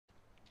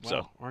Wow,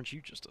 So aren't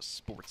you just a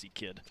sportsy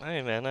kid?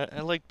 hey man,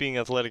 I like being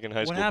athletic in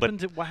high school. What happened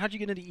to, how'd you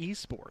get into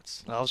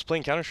esports? But I was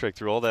playing Counter-Strike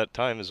through all that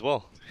time as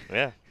well.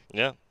 Yeah,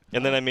 yeah.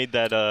 And then I made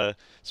that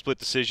split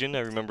decision. I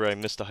remember I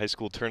missed a high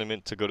school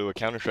tournament to go to a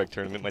Counter-Strike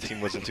tournament. My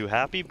team wasn't too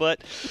happy,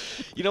 but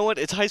you know what?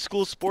 It's high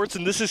school sports,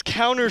 and this is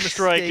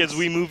Counter-Strike as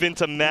we move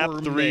into map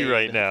 3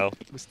 right now.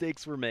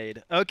 Mistakes were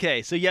made.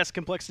 Okay, so yes,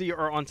 compLexity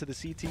are onto the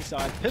CT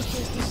side.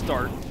 Pistols to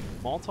start.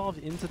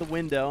 Molotov into the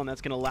window, and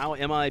that's going to allow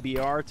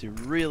MIBR to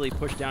really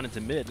push down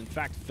into mid. In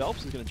fact,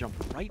 Phelps is going to jump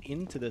right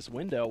into this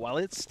window while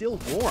it's still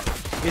warm.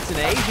 It's an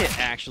A hit,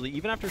 actually.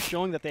 Even after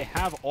showing that they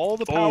have all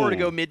the power to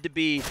go mid to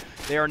B,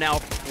 they are now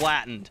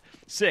flattened.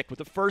 Sick with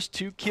the first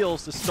 2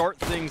 kills to start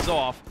things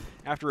off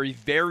after a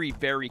very,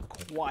 very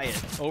quiet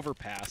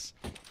overpass.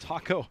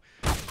 Taco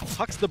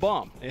hucks the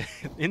bomb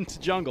into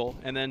jungle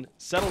and then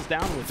settles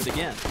down with it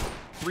again.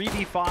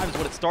 3v5 is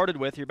what it started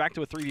with. You're back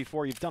to a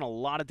 3v4. You've done a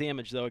lot of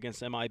damage, though,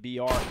 against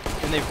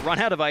MIBR, and they've run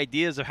out of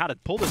ideas of how to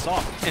pull this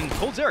off. And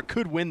coldzera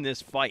could win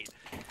this fight,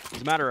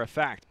 as a matter of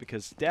fact,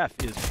 because Def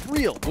is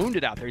real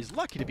wounded out there. He's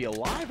lucky to be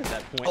alive at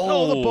that point.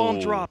 Oh, the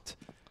bomb dropped.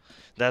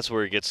 That's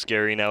where it gets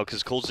scary now,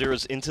 because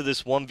coldzera's into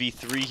this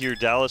 1v3 here,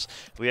 Dallas.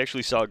 We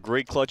actually saw a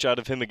great clutch out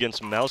of him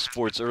against Mouse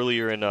Sports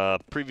earlier in a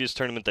previous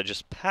tournament that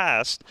just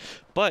passed.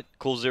 But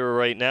coldzera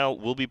right now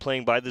will be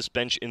playing by this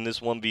bench in this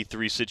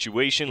 1v3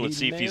 situation. Let's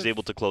see if he's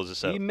able to close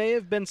this out. He may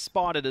have been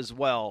spotted as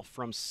well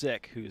from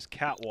Sick, who's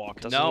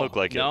catwalk. Doesn't look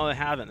like it. No, they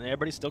haven't.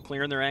 Everybody's still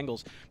clearing their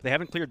angles. They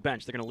haven't cleared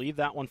bench. They're going to leave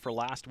that one for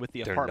last with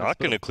the apartments. They're not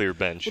going to clear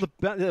bench.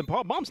 Well, the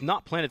bomb's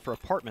not planted for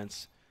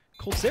apartments.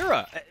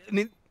 coldzera, I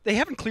mean, they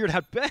haven't cleared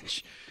out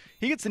bench.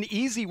 He gets an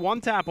easy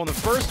one-tap on the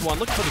first one,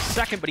 looking for the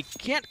second, but he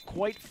can't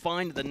quite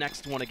find the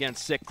next one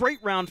against Sick. Great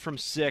round from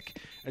Sick,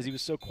 as he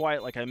was so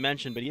quiet, like I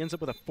mentioned, but he ends up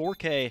with a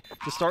 4K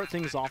to start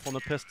things off on the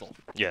pistol.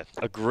 Yeah,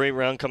 a great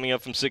round coming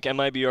up from Sick.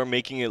 MIBR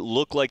making it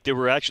look like they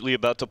were actually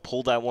about to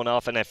pull that one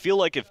off, and I feel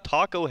like if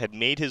Taco had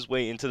made his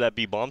way into that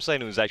B-bomb site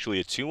and it was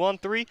actually a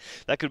 2-on-3,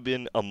 that could have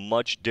been a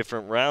much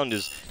different round,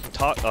 as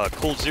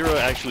coldzera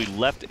actually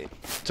left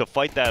to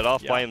fight that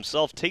off by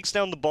himself, takes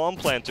down the bomb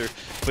planter,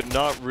 but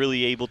not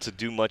really able to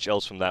do much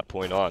else from that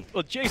point on.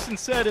 Well, Jason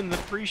said in the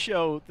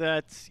pre-show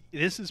that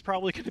this is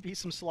probably going to be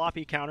some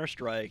sloppy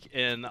Counter-Strike,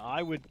 and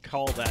I would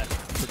call that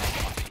pretty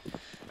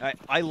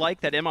sloppy. I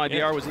like that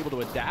MIBR was able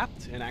to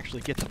adapt and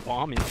actually get the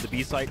bomb into the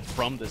B site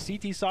from the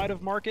CT side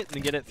of market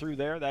and get it through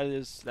there.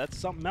 That's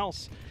something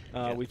else.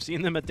 We've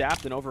seen them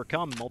adapt and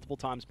overcome multiple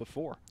times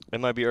before.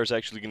 MIBR is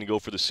actually going to go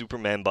for the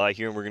Superman buy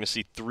here, and we're going to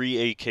see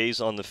 3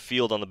 AKs on the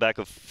field on the back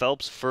of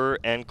Phelps, Fur,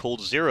 and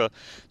coldzera.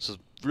 So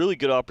really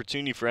good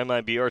opportunity for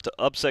MIBR to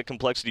upset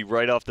compLexity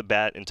right off the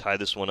bat and tie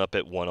this one up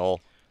at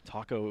 1-all.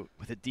 Taco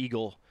with a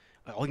deagle.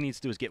 All he needs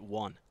to do is get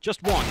one.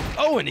 Just one.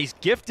 Oh, and he's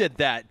gifted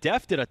that.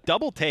 Def did a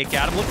double take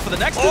at him. Looking for the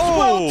next as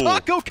well.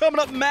 Taco coming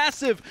up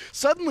massive.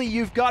 Suddenly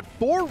you've got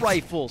 4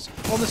 rifles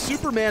on the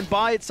Superman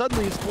buy. It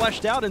suddenly is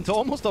fleshed out into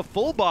almost a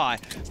full buy.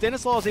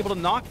 Stanislaw is able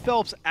to knock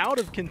Phelps out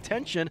of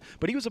contention,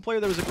 but he was a player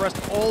that was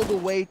aggressed all the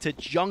way to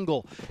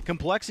jungle.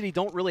 compLexity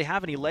don't really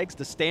have any legs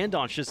to stand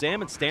on.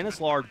 Shazam and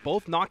Stanislaw are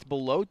both knocked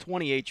below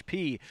 20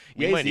 HP.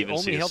 You might even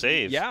see a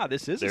save. Yeah,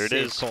 this is a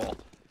save call.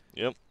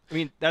 Yep. I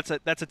mean, that's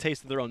a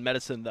taste of their own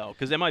medicine, though,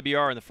 because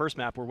MIBR in the first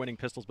map were winning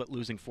pistols but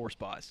losing 4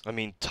 spies. I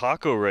mean,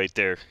 Taco right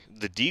there.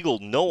 The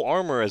deagle, no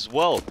armor as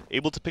well.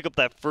 Able to pick up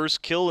that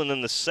first kill, and then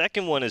the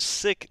second one is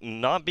Sick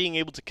not being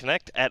able to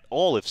connect at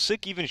all. If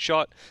Sick even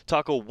shot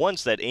Taco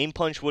once, that aim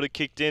punch would have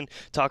kicked in.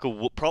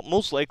 Taco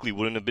most likely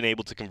wouldn't have been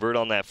able to convert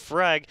on that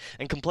frag,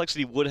 and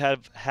compLexity would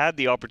have had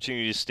the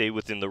opportunity to stay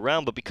within the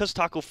round. But because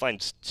Taco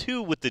finds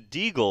 2 with the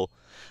deagle,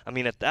 I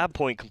mean, at that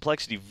point,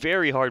 compLexity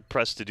very hard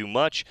pressed to do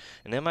much,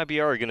 and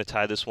MIBR are going to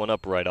tie this one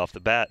up right off the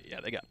bat. Yeah,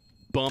 they got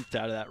bumped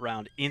out of that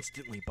round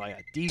instantly by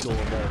a deagle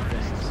of all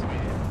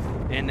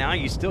things. And now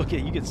you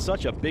get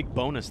such a big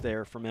bonus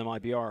there from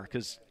MIBR,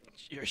 because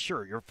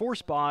sure, you're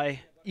forced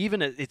by,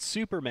 even it's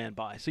Superman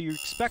buy, so you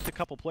expect a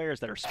couple players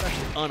that are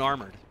especially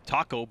unarmored.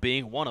 Taco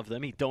being one of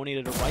them. He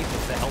donated a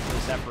rifle to help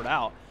this effort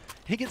out.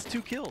 He gets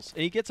 2 kills,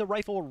 and he gets a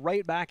rifle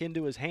right back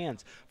into his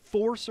hands.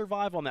 4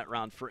 survive on that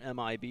round for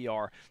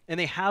MIBR, and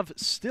they have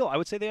still, I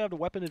would say they have a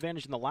weapon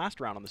advantage in the last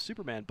round on the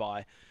Superman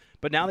buy,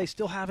 but now they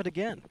still have it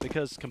again,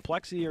 because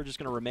compLexity are just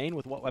going to remain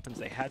with what weapons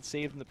they had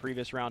saved in the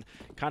previous round,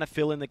 kind of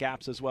fill in the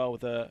gaps as well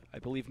with I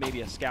believe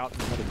maybe a scout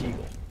and another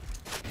deagle.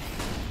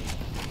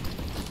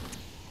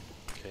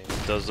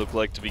 It does look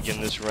like to begin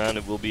this round,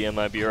 it will be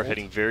MIBR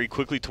heading very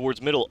quickly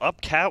towards middle.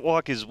 Up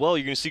catwalk as well.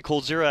 You're going to see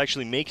coldzera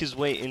actually make his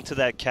way into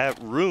that cat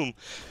room,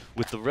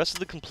 with the rest of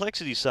the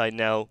compLexity side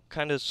now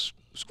kind of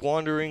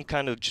squandering,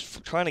 kind of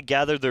just trying to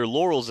gather their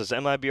laurels, as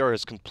MIBR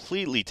has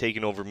completely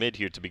taken over mid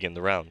here to begin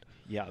the round.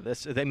 Yeah,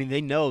 I mean, they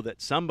know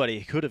that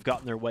somebody could have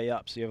gotten their way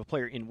up. So you have a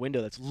player in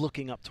window that's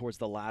looking up towards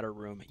the ladder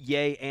room.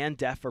 Ye and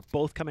Def are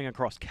both coming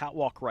across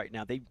catwalk right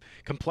now.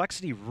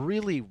 compLexity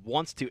really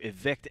wants to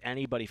evict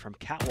anybody from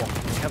catwalk.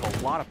 They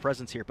have a lot of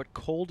presence here, but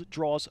Cold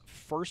draws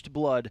first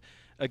blood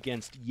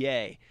against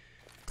Ye.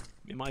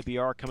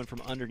 MIBR coming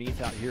from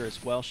underneath out here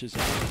as well.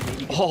 Shazam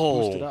maybe gets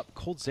boosted up.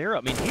 coldzera,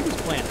 I mean, he was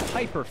playing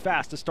hyper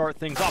fast to start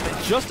things off.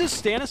 And just as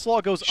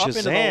Stanislaw goes up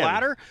into the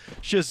ladder,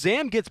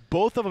 Shazam gets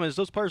both of them as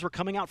those players were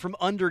coming out from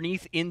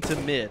underneath into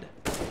mid.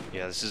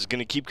 Yeah, this is going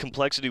to keep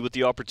compLexity with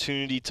the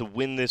opportunity to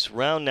win this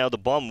round. Now the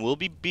bomb will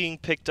be being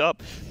picked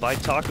up by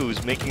Taco,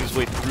 who's making his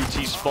way through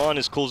T-spawn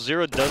as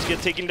coldzera does get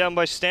taken down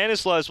by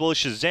Stanislaw, as well as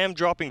Shazam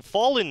dropping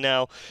Fallen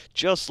now.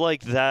 Just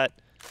like that,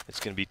 it's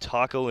going to be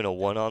Taco in a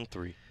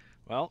 1-on-3.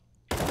 Well,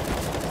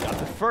 got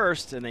the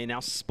first, and they now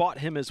spot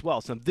him as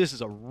well. So this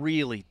is a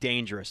really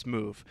dangerous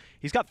move.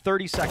 He's got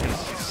 30 seconds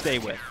to stay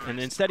with, and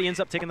instead he ends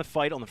up taking the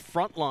fight on the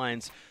front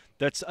lines.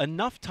 That's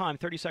enough time,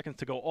 30 seconds,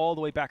 to go all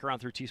the way back around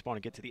through T-spawn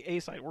and get to the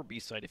A side or B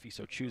side if he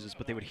so chooses,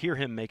 but they would hear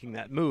him making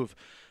that move.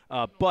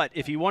 But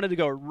if he wanted to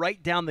go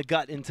right down the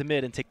gut into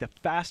mid and take the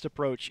fast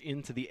approach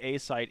into the A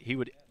site, he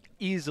would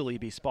easily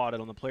be spotted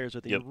on the players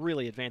with a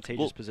really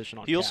advantageous position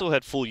on He also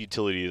had full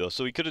utility, though,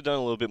 so he could have done a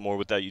little bit more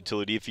with that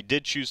utility. If he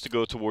did choose to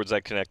go towards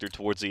that connector,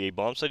 towards the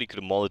A-bomb site, he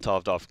could have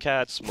Molotov'd off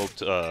Cat,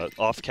 smoked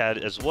off Cat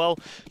as well,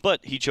 but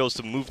he chose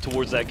to move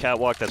towards that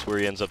catwalk. That's where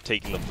he ends up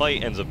taking the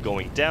fight, ends up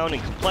going down,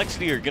 and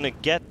compLexity are going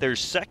to get their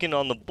second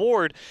on the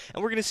board,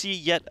 and we're going to see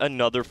yet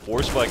another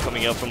force fight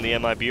coming out from the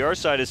MIBR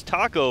side as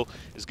Taco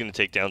is going to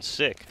take down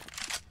Sick.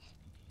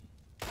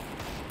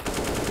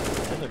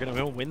 They're going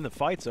to go win the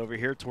fights over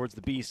here towards the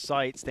B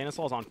site.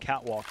 Stanislaw's on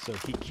catwalk, so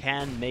he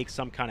can make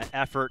some kind of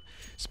effort.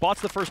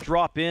 Spots the first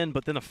drop in,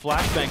 but then the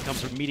flashbang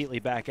comes immediately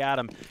back at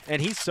him, and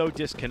he's so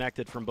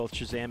disconnected from both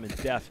Shazam and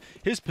Def.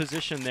 His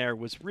position there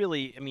was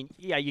really, I mean,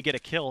 yeah, you get a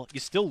kill, you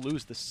still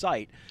lose the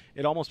site.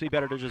 It'd almost be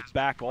better to just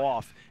back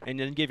off and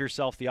then give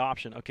yourself the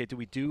option, okay, do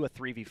we do a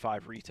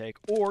 3v5 retake,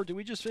 or do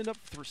we just end up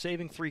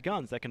saving 3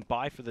 guns that can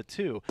buy for the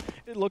 2?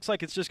 It looks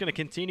like it's just going to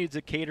continue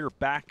to cater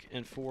back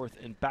and forth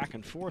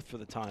for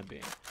the time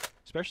being.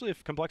 Especially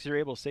if compLexity are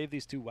able to save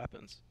these 2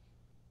 weapons.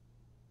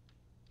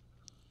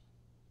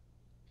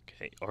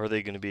 Okay, are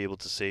they going to be able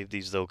to save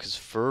these, though? Because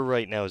Fur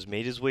right now has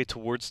made his way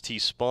towards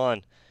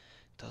T-spawn.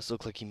 Does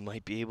look like he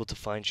might be able to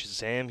find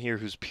Shazam here,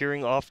 who's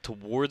peering off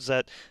towards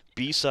that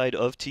B side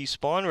of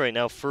T-spawn right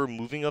now. Fur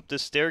moving up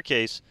this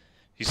staircase.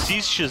 He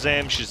sees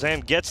Shazam.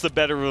 Shazam gets the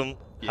better of him.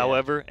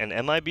 However, and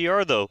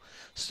MIBR, though,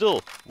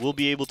 still will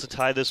be able to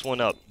tie this one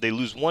up. They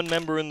lose 1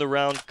 member in the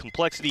round.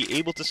 compLexity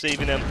able to save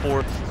an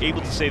M4,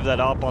 able to save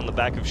that op on the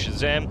back of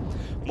Shazam.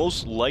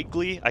 Most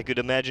likely, I could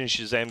imagine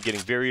Shazam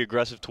getting very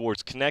aggressive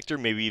towards connector,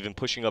 maybe even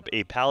pushing up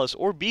A Palace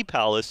or B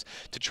Palace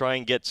to try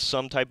and get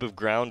some type of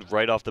ground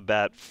right off the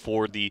bat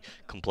for the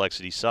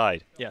compLexity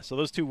side. Yeah, so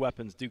those 2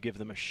 weapons do give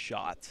them a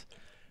shot.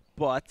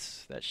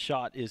 But that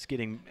shot is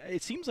getting,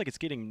 it seems like it's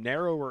getting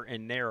narrower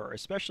and narrower,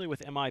 especially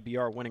with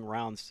MIBR winning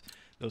rounds,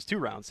 those 2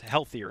 rounds,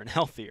 healthier and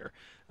healthier.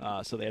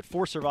 So they had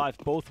 4 survive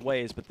both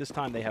ways, but this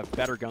time they have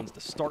better guns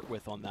to start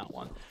with on that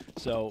one.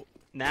 So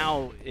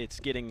now it's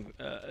getting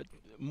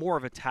more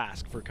of a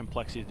task for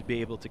compLexity to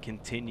be able to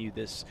continue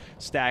this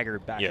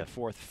staggered back and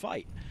forth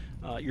fight.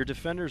 Your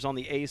defenders on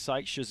the A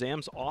site,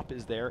 Shazam's op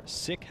is there.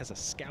 Sick has a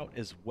scout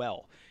as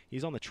well.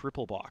 He's on the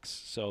triple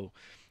box, so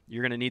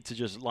you're going to need to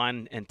just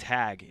line and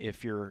tag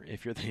if you're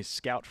the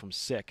scout from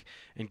Sick,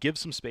 and give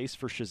some space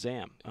for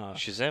Shazam.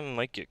 Shazam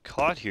might get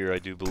caught here, I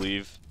do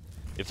believe,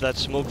 if that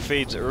smoke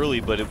fades early,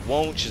 but it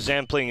won't.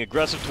 Shazam playing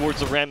aggressive towards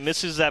the ramp,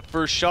 misses that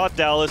first shot,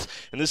 Dallas,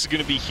 and this is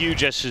going to be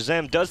huge as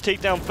Shazam does take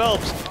down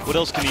Phelps. What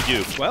else can he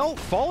do? Well,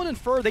 Fallen and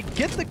Fur, they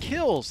get the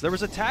kills. There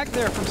was a tag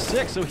there from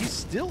Sick, so he's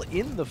still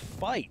in the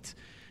fight.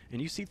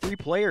 And you see 3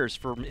 players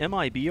from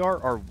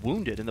MIBR are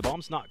wounded, and the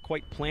bomb's not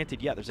quite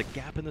planted yet. There's a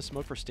gap in the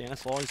smoke for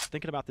Stanislaw. He's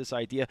thinking about this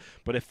idea,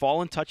 but if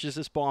Fallen touches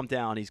this bomb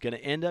down, he's going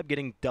to end up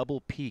getting double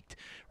peaked.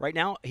 Right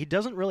now, he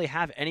doesn't really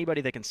have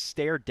anybody that can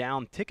stare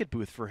down Ticket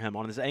Booth for him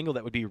on his angle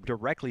that would be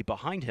directly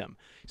behind him.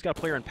 He's got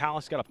a player in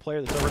Palace, he's got a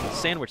player that's over on the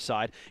sandwich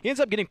side. He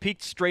ends up getting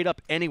peaked straight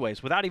up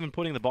anyways, without even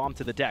putting the bomb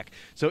to the deck.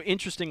 So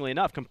interestingly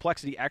enough,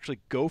 compLexity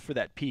actually go for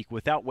that peak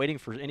without waiting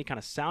for any kind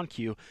of sound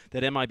cue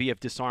that MIB have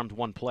disarmed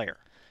 1 player.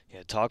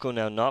 Yeah, Taco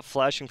now not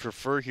flashing for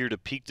Fur here to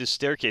peek this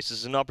staircase. This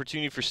is an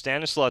opportunity for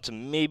Stanislaw to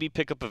maybe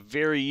pick up a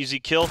very easy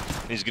kill.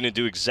 And he's going to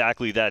do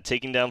exactly that.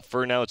 Taking down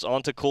Fur now. It's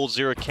on to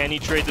coldzera. Can he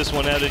trade this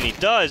one out? And he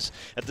does.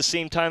 At the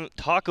same time,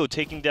 Taco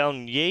taking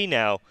down Ye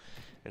now.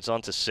 It's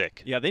on to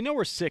Sick. Yeah, they know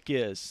where Sick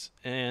is.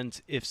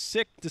 And if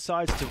Sick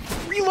decides to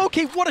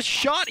relocate, what a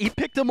shot! He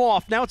picked him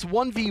off. Now it's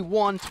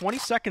 1v1, 20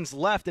 seconds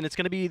left, and it's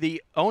going to be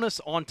the onus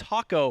on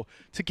Taco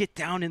to get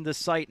down in the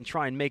site and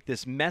try and make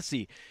this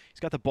messy. He's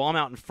got the bomb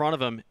out in front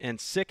of him, and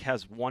Sick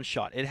has 1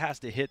 shot. It has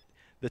to hit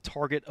the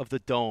target of the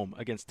dome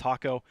against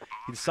Taco.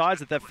 He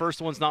decides that that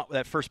first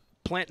first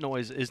plant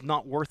noise is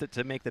not worth it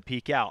to make the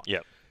peek out.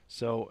 Yep.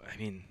 So, I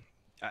mean,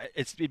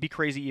 it'd be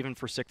crazy even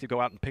for Sick to go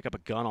out and pick up a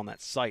gun on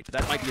that site, but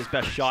that might be his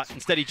best shot.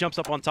 Instead, he jumps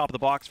up on top of the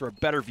box for a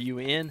better view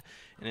in,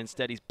 and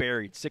instead he's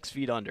buried 6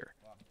 feet under.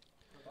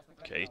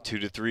 Okay,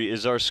 2-3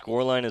 is our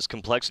scoreline as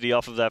compLexity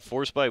off of that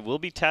force bite will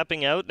be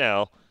tapping out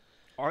now.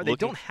 They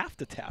don't have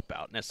to tap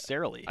out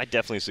necessarily. I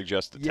definitely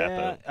suggest to tap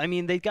out. I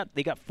mean, they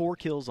got 4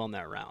 kills on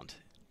that round.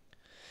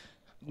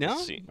 No?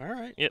 Let's see. All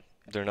right. Yep,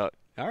 they're not.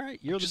 All right,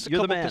 you're Just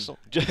the man.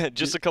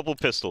 Just a couple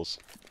pistols.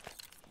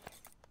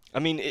 I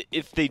mean,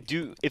 if they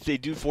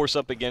do force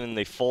up again and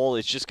they fall,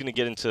 it's just going to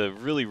get into a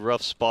really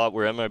rough spot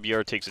where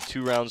MIBR takes a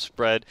 2-round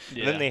spread,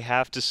 and then they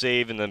have to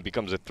save, and then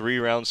becomes a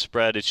 3-round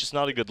spread. It's just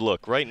not a good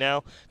look. Right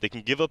now, they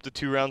can give up the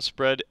 2-round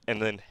spread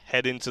and then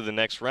head into the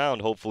next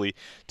round, hopefully,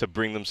 to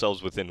bring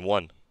themselves within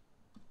 1.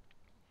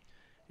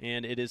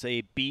 And it is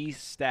a B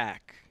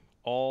stack,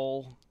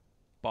 all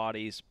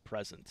bodies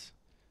present.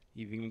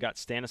 You've even got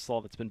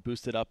Stanislav that's been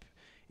boosted up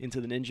into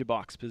the ninja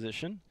box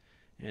position,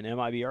 and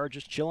MIBR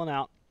just chilling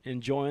out,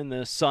 enjoying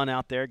the sun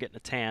out there, getting a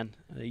tan,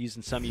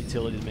 using some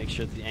utility to make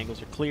sure that the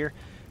angles are clear.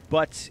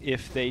 But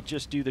if they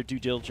just do their due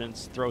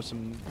diligence, throw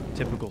some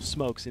typical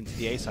smokes into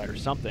the A site or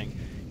something,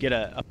 get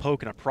a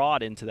poke and a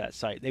prod into that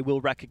site, they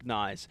will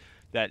recognize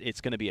that it's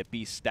going to be a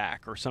B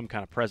stack or some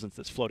kind of presence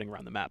that's floating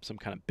around the map, some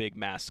kind of big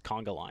mass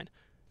conga line.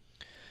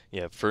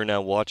 Yeah, Fur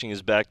now watching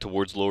his back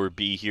towards lower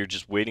B here,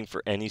 just waiting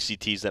for any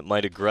CTs that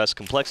might aggress.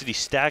 compLexity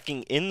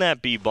stacking in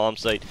that B bomb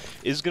site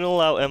is going to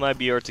allow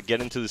MIBR to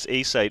get into this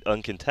A site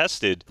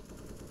uncontested.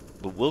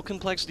 But will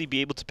compLexity be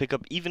able to pick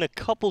up even a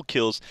couple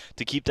kills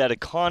to keep that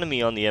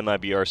economy on the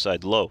MIBR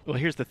side low? Well,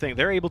 here's the thing.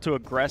 They're able to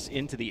aggress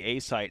into the A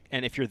site,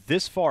 and if you're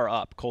this far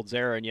up,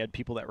 coldzera, and you had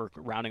people that were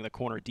rounding the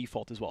corner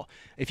default as well,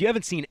 if you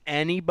haven't seen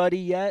anybody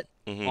yet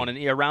on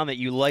a round that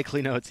you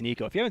likely know it's an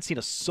eco, if you haven't seen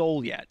a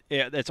soul yet,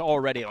 it's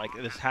already like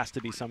this has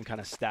to be some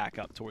kind of stack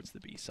up towards the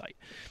B site.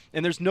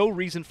 And there's no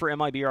reason for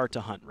MIBR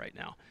to hunt right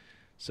now.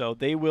 So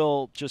they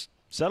will just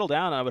settle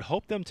down, and I would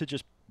hope them to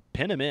just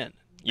pin him in.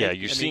 Yeah,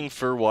 you're seeing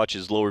Fur watch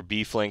his lower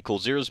B flank.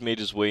 coldzera's made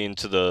his way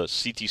into the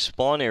CT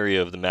spawn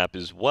area of the map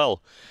as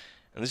well.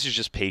 And this is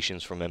just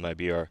patience from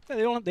MIBR.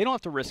 Yeah, they don't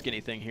have to risk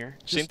anything here.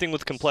 Same thing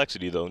with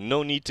compLexity, though.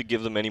 No need to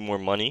give them any more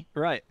money.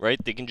 Right.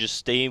 Right? They can just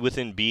stay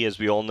within B. As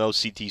we all know,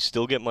 CT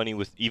still get money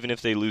with even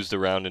if they lose the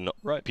round and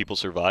people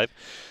survive.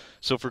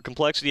 So for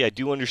compLexity, I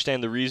do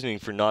understand the reasoning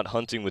for not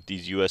hunting with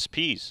these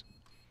USPs.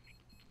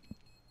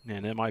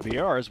 And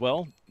MIBR as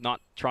well,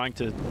 not trying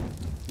to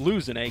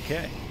lose an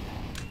AK.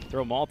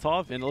 Throw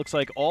Molotov, and it looks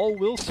like all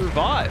will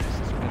survive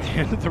at the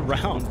end of the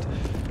round.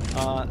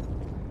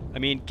 I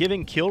mean,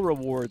 giving kill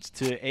rewards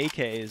to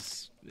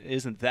AKs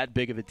isn't that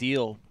big of a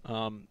deal,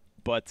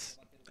 but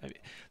I mean,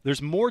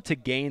 there's more to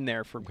gain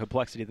there from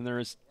compLexity than there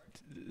is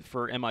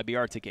for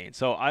MIBR to gain.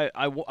 So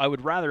I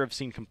would rather have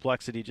seen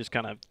compLexity just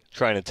kind of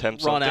try and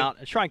attempt run something. out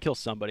and try and kill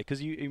somebody,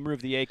 because you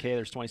remove the AK,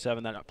 there's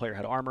 27, that player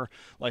had armor,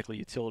 likely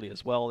utility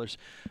as well. There's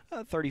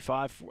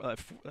 35,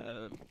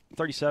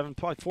 37,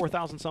 probably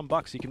 4,000 some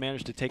bucks you can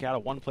manage to take out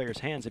of one player's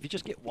hands if you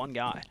just get one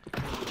guy.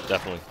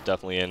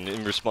 Definitely. And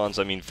in response,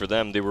 I mean, for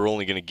them, they were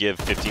only going to give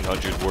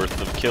 1,500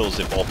 worth of kills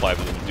if all 5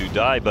 of them do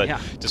die. But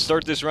to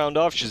start this round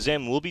off,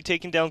 Shazam will be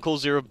taking down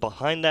coldzera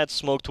behind that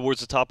smoke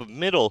towards the top of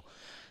middle.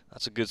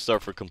 That's a good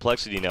start for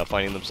compLexity now,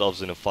 finding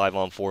themselves in a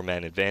 5-on-4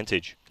 man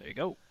advantage. There you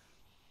go.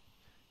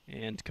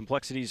 And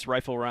compLexity's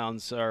rifle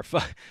rounds are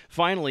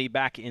finally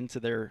back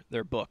into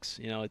their books.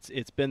 You know,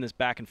 it's been this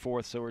back and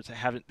forth, so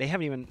they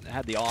haven't even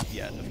had the off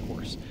yet, of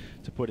course,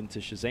 to put into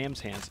Shazam's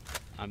hands.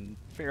 I'm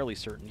fairly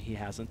certain he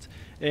hasn't.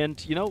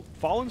 And, you know,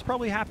 Fallen's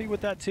probably happy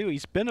with that, too.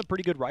 He's been a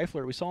pretty good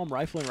rifler. We saw him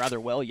rifling rather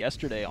well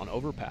yesterday on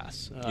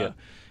Overpass.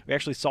 We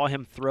actually saw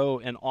him throw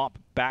an op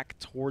back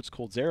towards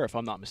coldzera, if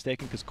I'm not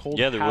mistaken, because Cold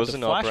had the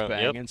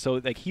flashbang, and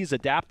so like he's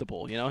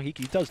adaptable. You know, he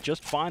does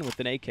just fine with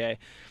an AK,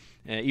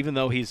 even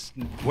though he's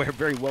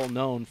very well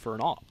known for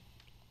an op.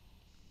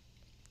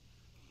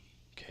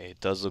 Okay,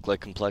 it does look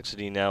like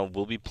compLexity now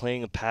will be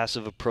playing a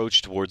passive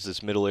approach towards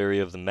this middle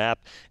area of the map.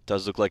 It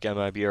does look like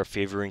MIBR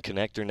favoring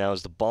connector now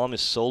as the bomb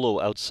is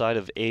solo outside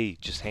of A,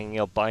 just hanging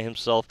out by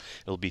himself.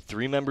 It'll be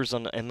 3 members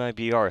on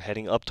MIBR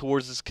heading up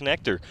towards this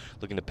connector,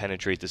 looking to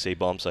penetrate this A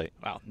bomb site.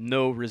 Wow,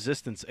 no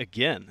resistance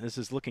again. This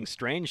is looking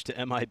strange to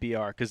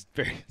MIBR, because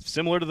very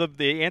similar to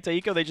the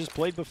anti-eco they just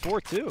played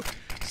before, too.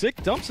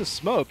 Sick dumps a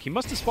smoke. He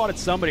must have spotted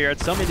somebody or had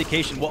some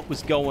indication what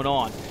was going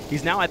on.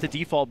 He's now at the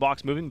default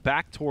box, moving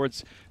back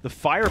towards the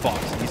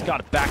firebox. He's got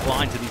a back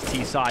line to these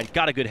T side.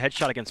 Got a good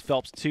headshot against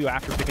Phelps, too,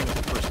 after picking up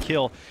the first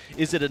kill.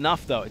 Is it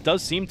enough, though? It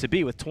does seem to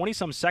be. With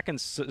 20-some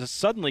seconds,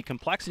 suddenly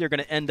compLexity are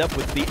going to end up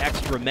with the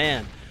extra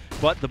man.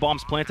 But the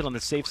bomb's planted on the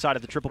safe side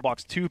of the triple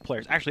box. 2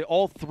 players, actually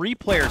all 3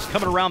 players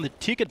coming around the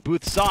ticket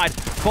booth side.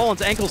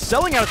 Fallen's ankle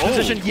selling out of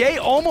position. Ye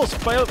almost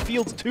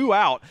fields 2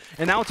 out.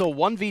 And now it's a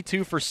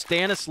 1v2 for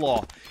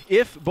Stanislav.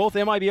 If both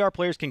MIBR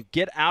players can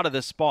get out of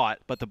this spot,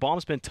 but the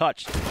bomb's been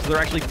touched, so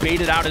they're actually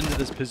baited out into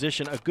this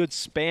position. A good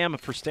spam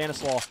for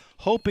Stanislav,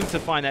 hoping to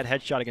find that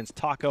headshot against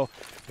Taco.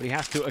 But he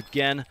has to,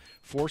 again,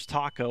 force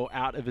Taco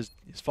out of his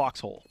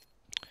foxhole.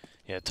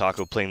 Yeah,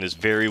 Taco playing this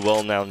very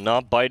well now,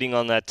 not biting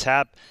on that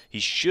tap. He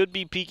should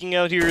be peeking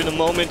out here in a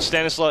moment.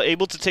 Stanislav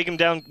able to take him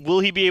down. Will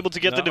he be able to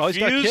get the defuse? He's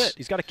got a kit.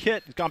 He's got a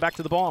kit. He's gone back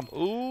to the bomb.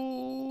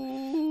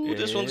 Ooh,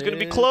 this one's going to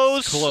be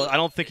close. I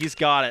don't think he's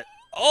got it.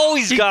 Oh,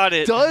 he's got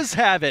it. He does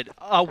have it.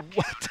 A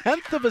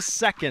 1/10 of a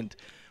second.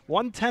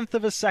 1/10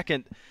 of a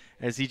second.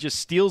 as he just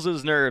steals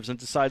his nerves and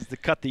decides to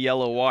cut the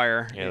yellow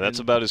wire. Yeah, that's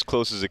about as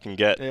close as it can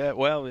get. Yeah,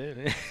 well,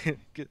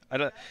 I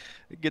don't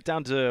get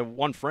down to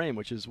one frame,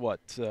 which is what,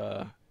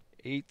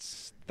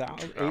 8,000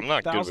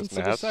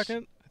 of a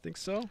second? I think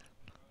so.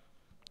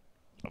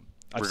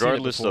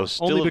 Regardless, though,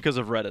 still only because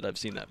of Reddit, I've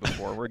seen that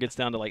before, where it gets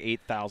down to like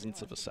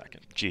 8,000ths of a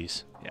second.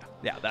 Jeez.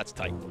 Yeah, that's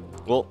tight.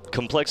 Well,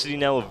 compLexity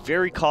now a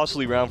very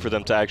costly round for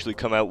them to actually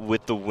come out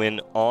with the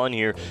win on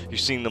here. You're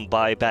seeing them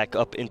buy back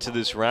up into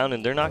this round,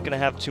 and they're not going to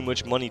have too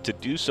much money to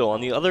do so. On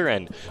the other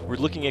end, we're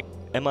looking at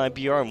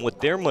MIBR and what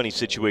their money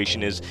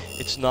situation is.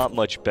 It's not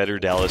much better,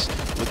 Dallas.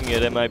 Looking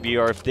at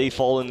MIBR, if they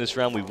fall in this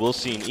round, we will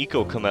see an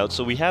eco come out.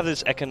 So we have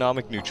this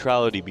economic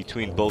neutrality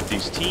between both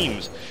these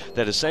teams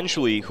that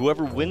essentially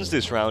whoever wins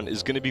this round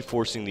is going to be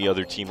forcing the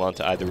other team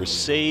onto either a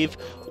save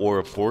or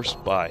a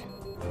forced buy.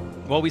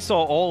 Well, we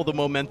saw all the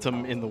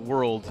momentum in the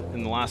world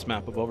in the last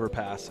map of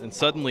Overpass, and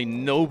suddenly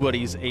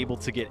nobody's able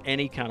to get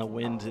any kind of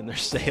wind in their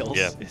sails.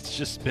 Yeah. It's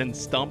just been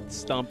stumped,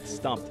 stumped,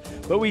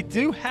 stumped. But we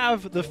do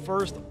have the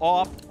first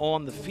op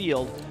on the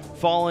field.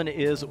 Fallen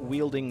is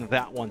wielding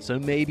that one, so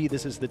maybe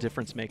this is the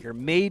difference maker.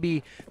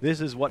 Maybe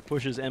this is what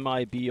pushes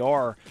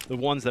MIBR, the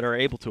ones that are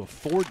able to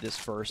afford this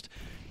first,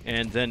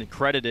 and then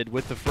credited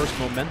with the first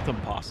momentum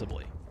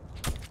possibly.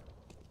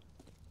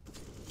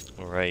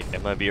 All right,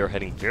 MIBR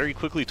heading very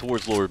quickly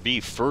towards lower B.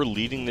 Fur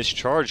leading this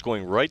charge,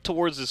 going right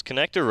towards this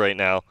connector right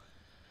now.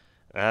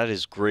 That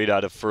is great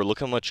out of Fur. Look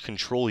how much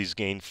control he's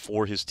gained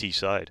for his T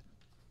side.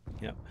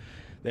 Yep.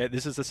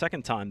 This is the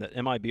second time that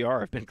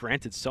MIBR have been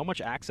granted so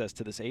much access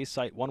to this A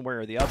site one way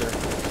or the other.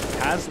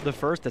 Has the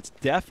first, that's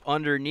Def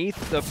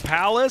underneath the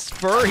Palace.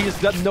 Fur, he's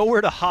got nowhere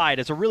to hide.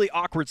 It's a really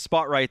awkward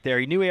spot right there.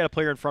 He knew he had a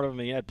player in front of him,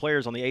 and he had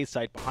players on the A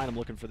site behind him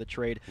looking for the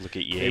trade. Look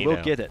at Ye They will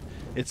now. get it.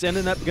 It's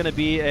ended up going to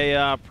be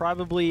a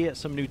probably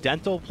some new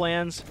dental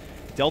plans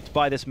dealt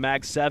by this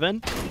Mag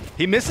 7.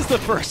 He misses the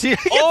first. He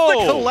gets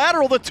the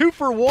collateral, the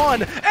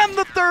 2-for-1, and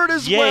the third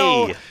as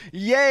well.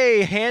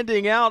 Yay,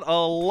 handing out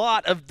a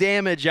lot of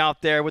damage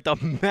out there with the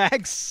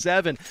Mag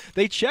 7.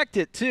 They checked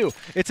it too.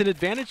 It's an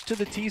advantage to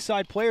the T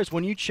side players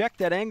when you check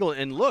that angle,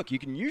 and look, you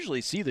can usually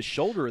see the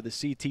shoulder of the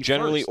CT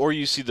generally, first. or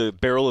you see the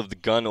barrel of the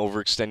gun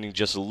overextending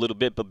just a little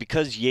bit, but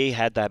because Ye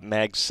had that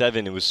Mag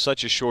 7, it was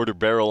such a shorter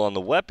barrel on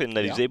the weapon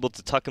that he's able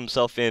to tuck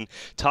himself in.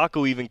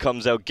 Taco even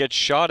comes out, gets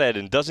shot at,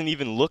 and doesn't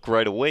even look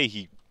right away.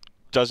 He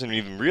doesn't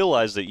even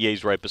realize that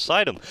Ye's right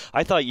beside him.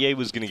 I thought Ye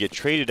was going to get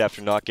traded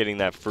after not getting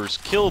that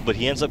first kill, but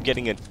he ends up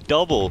getting a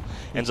double,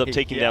 ends up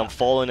taking down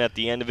Fallen at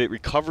the end of it,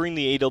 recovering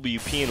the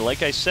AWP, and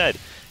like I said,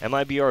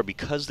 MIBR,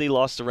 because they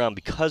lost the round,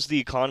 because the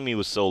economy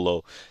was so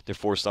low, they're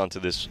forced onto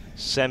this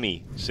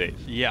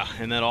semi-save. Yeah,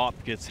 and that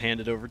op gets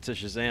handed over to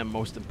Shazam,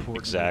 most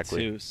importantly,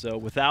 too. So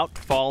without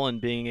Fallen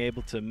being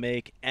able to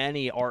make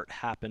any art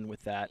happen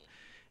with that,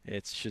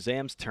 it's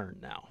Shazam's turn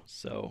now.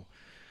 So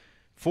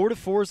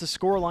 4-4 is the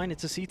scoreline.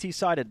 It's a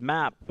CT-sided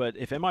map, but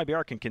if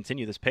MIBR can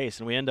continue this pace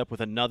and we end up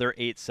with another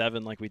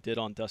 8-7 like we did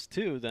on Dust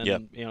 2,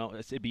 then you know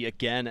it'd be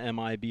again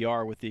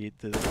MIBR with the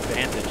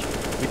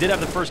advantage. We did have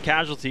the first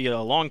casualty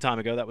a long time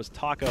ago. That was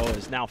Taco,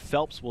 as now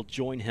Phelps will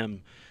join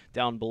him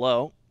down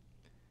below.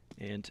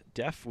 And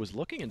Def was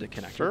looking into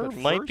connector. Fur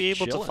might be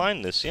able to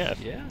find this, yeah.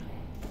 Yeah,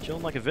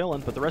 chilling like a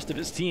villain, but the rest of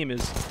his team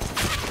is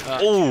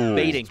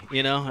baiting,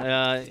 you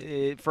know.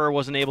 Fur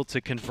wasn't able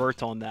to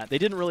convert on that. They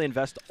didn't really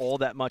invest all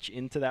that much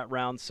into that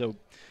round, so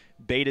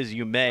bait as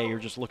you may, you're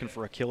just looking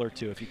for a kill or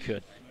two if you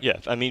could. Yeah,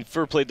 I mean,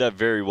 Fur played that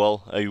very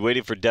well. He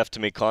waited for Def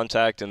to make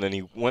contact, and then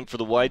he went for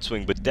the wide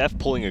swing, but Def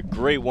pulling a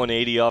great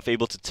 180 off,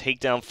 able to take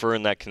down Fur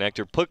in that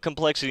connector, put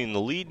compLexity in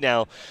the lead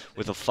now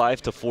with a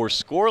 5-4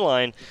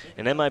 scoreline,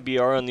 and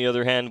MIBR on the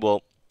other hand,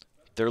 well,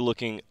 they're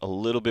looking a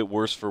little bit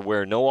worse for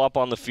wear. No op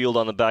on the field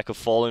on the back of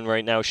Fallen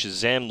right now.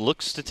 Shazam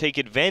looks to take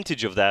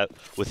advantage of that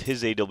with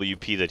his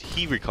AWP that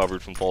he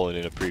recovered from Fallen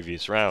in a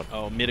previous round.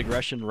 Oh,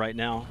 mid-aggression right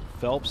now.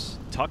 Phelps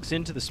tucks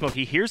into the smoke.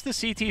 He hears the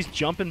CTs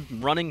jumping,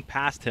 running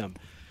past him.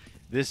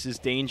 This is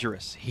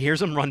dangerous. He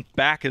hears them run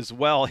back as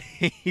well.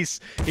 He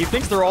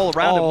thinks they're all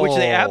around him, which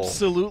they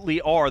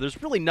absolutely are.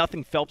 There's really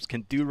nothing Phelps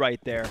can do right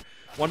there.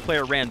 One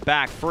player ran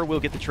back. Fur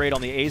will get the trade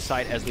on the A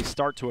side as they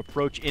start to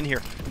approach in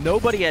here.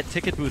 Nobody at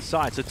ticket booth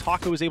side, so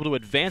Taco was able to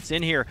advance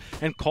in here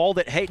and call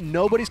that, hey,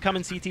 nobody's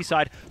coming CT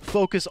side.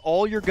 Focus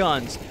all your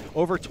guns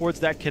over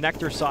towards that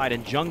connector side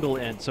and jungle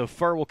in. So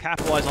Fur will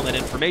capitalize on that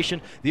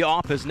information. The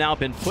op has now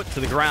been put to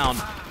the ground.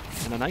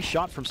 And a nice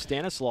shot from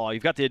Stanislaw.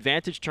 You've got the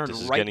advantage turned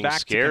right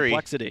back to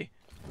compLexity.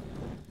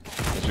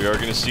 As we are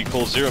going to see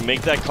coldzera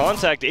make that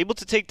contact, able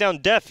to take down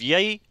Def.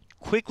 Yay,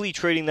 quickly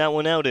trading that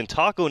one out, and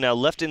Taco now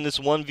left in this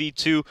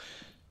 1v2.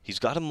 He's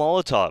got a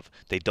Molotov.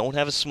 They don't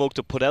have a smoke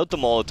to put out the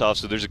Molotov,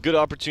 so there's a good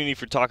opportunity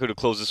for Taco to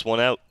close this one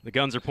out. The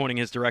guns are pointing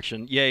his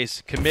direction.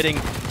 Ye's committing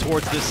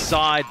towards this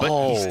side,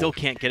 but he still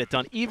can't get it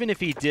done. Even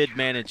if he did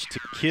manage to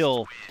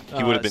kill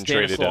he would have been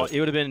traded out. It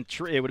would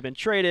have been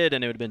traded,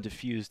 and it would have been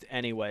diffused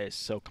anyways.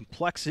 So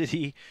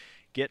compLexity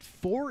get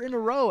 4 in a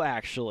row,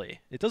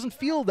 actually. It doesn't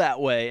feel that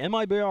way.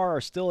 MIBR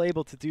are still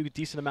able to do a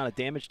decent amount of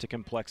damage to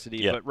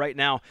compLexity, but right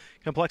now,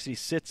 compLexity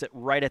sits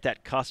right at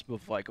that cusp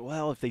of like,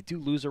 well, if they do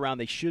lose a round,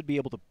 they should be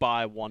able to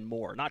buy one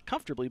more. Not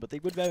comfortably, but they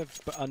would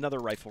have another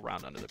rifle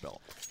round under their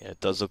belt. Yeah,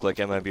 it does look like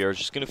MIBR is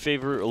just going to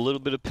favor a little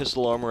bit of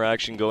pistol armor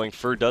action going.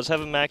 Fur does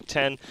have a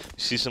MAC-10. You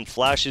see some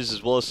flashes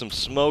as well as some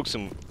smokes,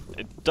 and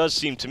it does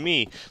seem to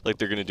me like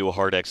they're going to do a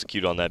hard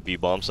execute on that B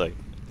bomb site.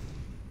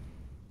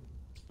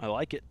 I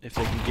like it. If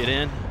they can get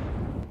in,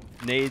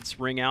 nades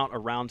ring out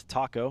around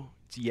Taco.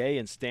 It's Ye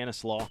and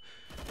Stanislaw.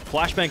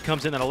 Flashbang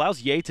comes in that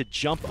allows Ye to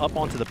jump up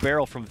onto the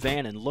barrel from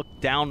Van and look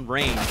down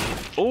range.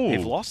 Oh,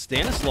 they've lost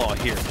Stanislaw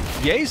here.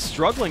 Ye's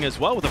struggling as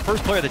well with the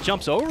first player that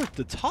jumps over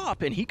the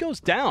top, and he goes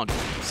down.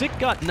 Sick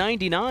got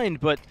 99,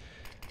 but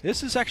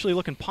this is actually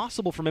looking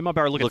possible from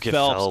MIBR. Look at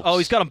Phelps. Oh,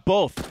 he's got them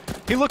both.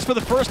 He looks for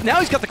the first. Now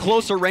he's got the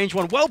closer range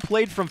one. Well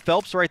played from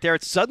Phelps right there.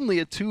 It's suddenly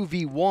a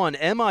 2v1.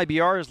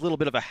 MIBR's little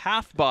bit of a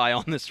half buy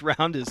on this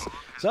round is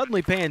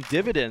suddenly paying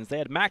dividends. They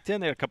had Mac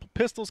 10. They had a couple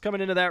pistols coming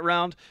into that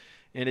round,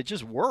 and it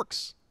just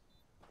works.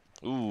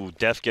 Ooh,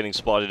 Def getting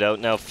spotted out.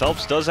 Now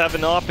Phelps does have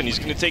an op, and he's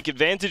going to take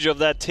advantage of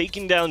that,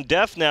 taking down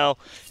Def now.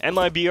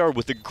 MIBR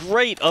with a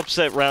great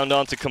upset round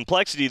onto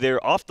compLexity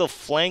there off the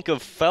flank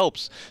of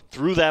Phelps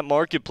through that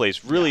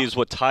marketplace. Really is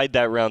what tied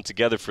that round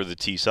together for the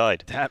T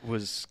side. That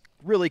was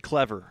really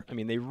clever. I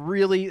mean,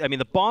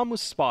 the bomb was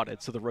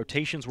spotted, so the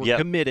rotations were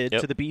committed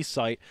to the B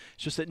site.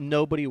 It's just that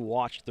nobody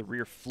watched the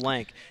rear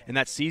flank, and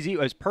that CZ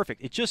was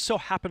perfect. It just so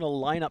happened to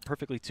line up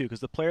perfectly, too,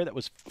 because the player that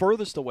was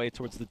furthest away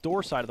towards the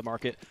door side of the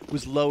market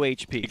was low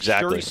HP.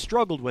 Exactly. Sure, he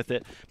struggled with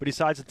it, but he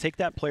decides to take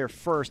that player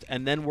first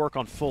and then work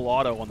on full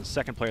auto on the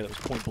second player that was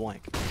point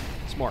blank.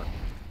 Smart.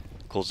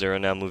 colZera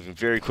now moving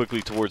very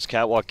quickly towards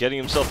Catwalk, getting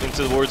himself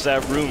into towards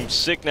that room.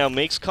 Sick now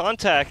makes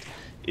contact.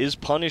 Is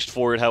punished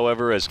for it,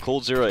 however, as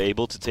colZera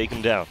able to take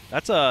him down.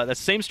 That's the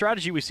same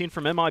strategy we've seen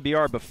from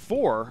MIBR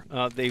before.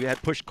 They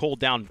had pushed Cole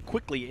down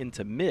quickly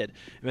into mid.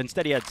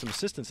 Instead, he had some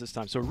assistance this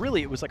time. So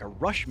really, it was like a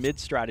rush mid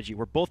strategy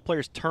where both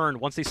players turned.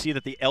 Once they see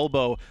that the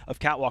elbow of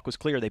Catwalk was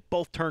clear, they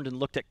both turned and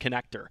looked at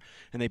connector,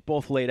 and they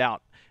both laid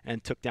out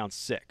and took down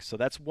 6. So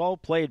that's well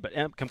played, but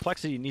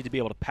compLexity need to be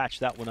able to patch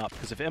that one up,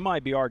 because if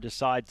MIBR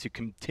decide to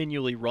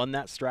continually run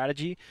that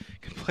strategy,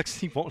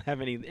 compLexity won't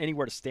have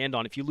anywhere to stand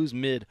on. If you lose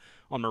mid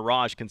on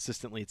Mirage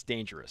consistently, it's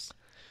dangerous.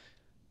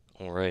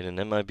 All right, and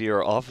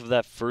MIBR off of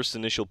that first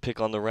initial pick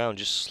on the round,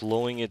 just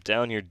slowing it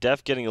down here.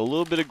 Def getting a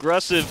little bit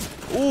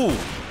aggressive. Ooh!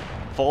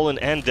 Fallen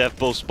and Def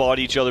both spot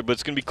each other, but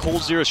it's going to be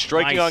colZera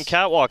striking on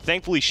Catwalk.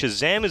 Thankfully,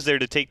 Shazam is there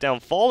to take down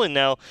Fallen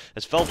now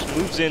as Phelps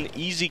moves in.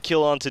 Easy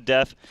kill onto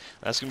Def.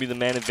 That's going to be the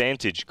man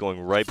advantage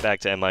going right back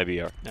to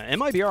MIBR. Now,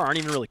 MIBR aren't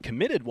even really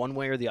committed one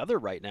way or the other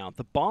right now.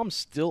 The bomb's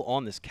still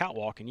on this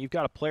Catwalk, and you've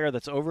got a player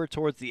that's over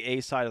towards the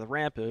A side of the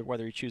ramp,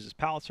 whether he chooses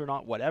pallets or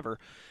not, whatever.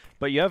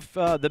 But you have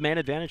the man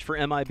advantage for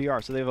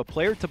MIBR. So they have a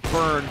player to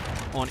burn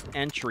on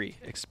entry,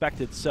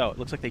 expected so. It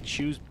looks like they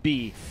choose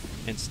B,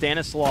 and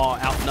Stanislaw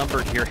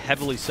outnumbered here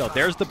heavily so.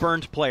 There's the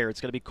burned player. It's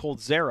going to be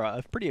colZera,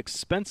 a pretty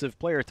expensive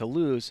player to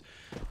lose.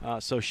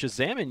 So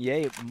Shazam and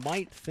Ye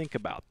might think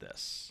about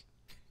this.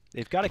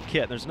 They've got a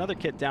kit. There's another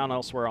kit down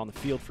elsewhere on the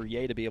field for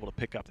Ye to be able to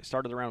pick up. They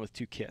started the round with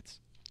 2 kits.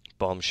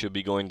 Bomb should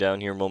be going down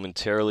here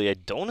momentarily. I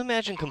don't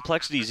imagine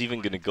compLexity is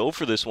even going to go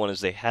for this one, as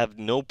they have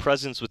no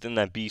presence within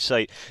that B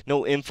site,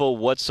 no info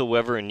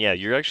whatsoever. And yeah,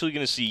 you're actually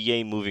going to see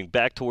Ye moving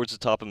back towards the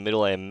top and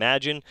middle. I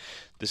imagine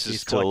this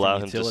is to allow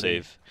him to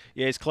save.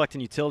 Yeah, he's collecting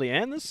utility,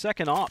 and the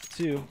second op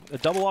too. A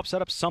double op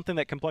setup, something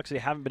that compLexity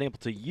haven't been able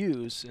to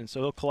use, and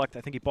so he'll collect.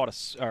 I think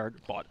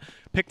he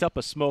picked up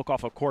a smoke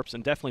off a corpse,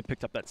 and definitely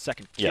picked up that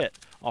second kit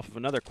off of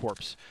another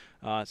corpse.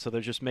 So they're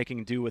just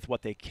making do with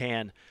what they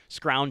can,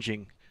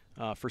 scrounging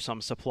for some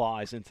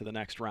supplies into the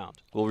next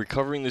round. Well,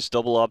 recovering this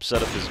double op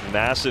setup is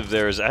massive.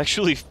 There is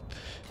actually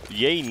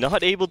Ye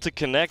not able to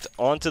connect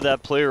onto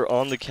that player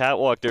on the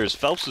Catwalk there, as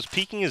Phelps was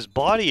peeking his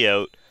body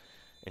out,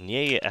 and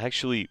Ye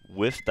actually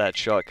whiffed that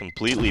shot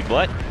completely.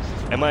 But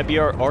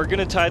MIBR are going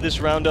to tie this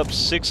round up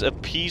 6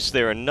 apiece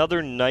there.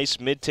 Another nice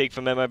mid-take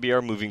from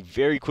MIBR, moving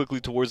very quickly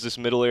towards this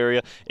middle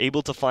area,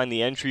 able to find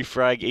the entry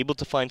frag, able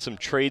to find some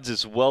trades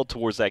as well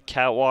towards that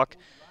Catwalk.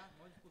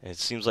 And it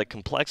seems like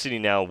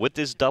compLexity now, with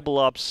this double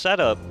op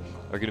setup,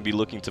 are going to be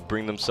looking to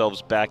bring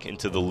themselves back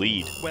into the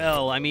lead.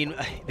 Well, I mean,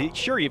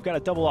 sure, you've got a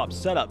double op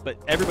setup, but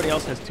everybody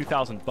else has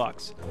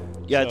 $2,000.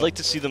 Yeah, so I'd like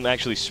to see them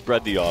actually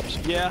spread the ops.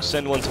 Yeah.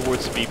 Send one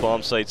towards the B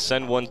bomb site,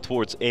 send one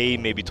towards A,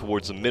 maybe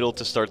towards the middle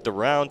to start the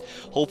round.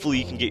 Hopefully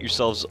you can get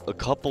yourselves a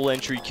couple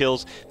entry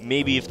kills.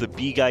 Maybe if the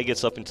B guy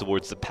gets up and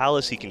towards the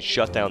palace, he can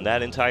shut down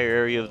that entire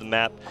area of the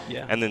map.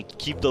 Yeah. And then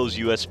keep those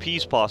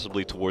USPs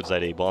possibly towards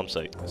that A bomb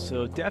site.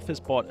 So Def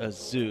has bought a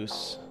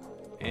Zeus,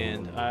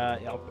 and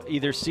I'll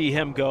either see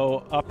him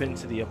go up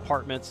into the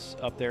apartments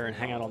up there and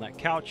hang out on that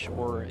couch,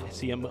 or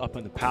see him up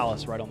in the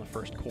palace right on the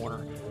first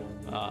corner.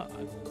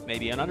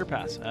 Maybe an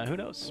underpass, who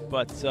knows?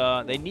 But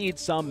they need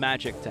some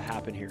magic to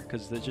happen here,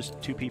 because there's just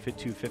 2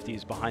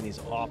 P250s behind these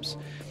ops.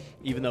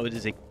 even though it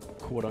is a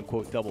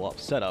quote-unquote double-up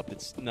setup,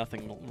 it's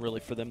nothing really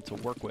for them to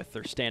work with.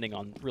 They're standing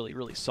on really,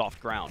 really soft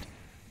ground.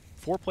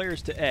 4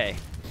 players to A,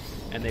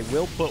 and they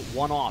will put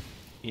one off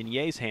in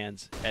Ye's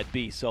hands at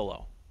B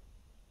solo.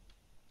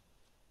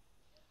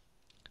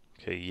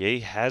 Okay, Ye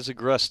has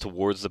aggressed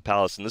towards the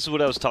palace, and this is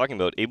what I was talking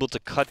about, able to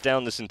cut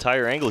down this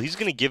entire angle. He's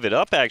going to give it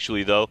up,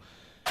 actually, though.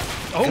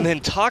 Oh. And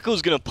then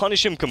Taco's going to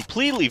punish him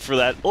completely for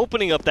that,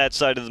 opening up that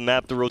side of the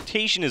map. The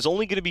rotation is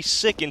only going to be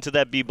sick into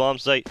that B-bomb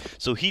site,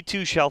 so he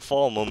too shall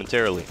fall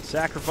momentarily.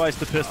 Sacrifice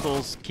the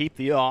pistols, keep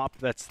the op.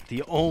 That's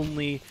the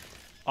only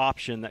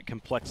option that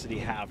compLexity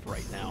have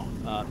right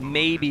now.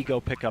 Maybe go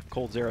pick up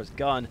coldzera's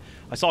gun.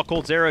 I saw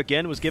coldzera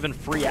again was given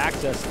free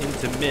access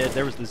into mid.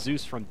 There was the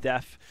Zeus from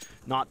Def.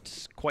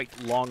 Not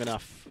quite long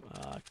enough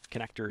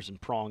connectors and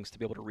prongs to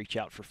be able to reach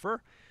out for Fur.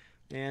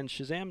 And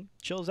Shazam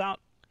chills out.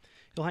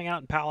 He'll hang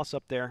out in Palace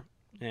up there,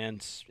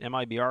 and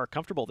MIBR are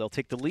comfortable. They'll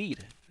take the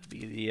lead.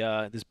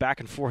 This back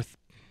and forth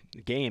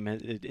game,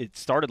 it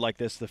started like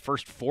this. The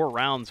first 4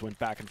 rounds went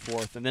back and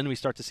forth, and then we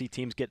start to see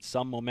teams get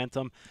some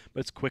momentum, but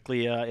it's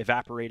quickly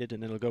evaporated,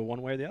 and it'll go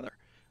one way or the other.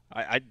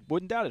 I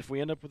wouldn't doubt it if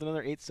we end up with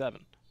another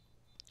 8-7.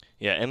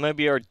 Yeah,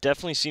 MIBR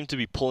definitely seem to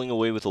be pulling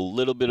away with a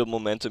little bit of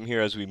momentum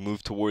here as we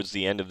move towards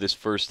the end of this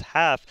first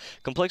half.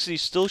 compLexity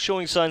still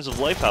showing signs of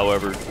life,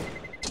 however.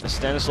 As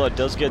Stanislaw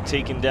does get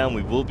taken down,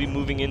 we will be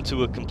moving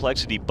into a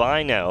compLexity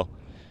buy now.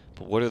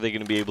 But what are they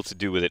going to be able to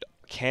do with it?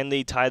 Can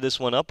they tie this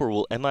one up, or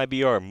will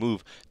MIBR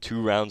move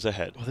 2 rounds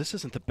ahead? Well, this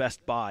isn't the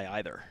best buy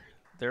either.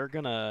 They're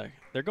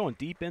going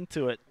deep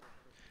into it.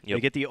 Yep.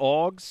 They get the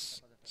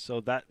AUGs, so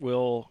that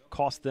will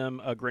cost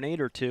them a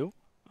grenade or 2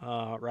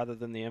 rather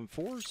than the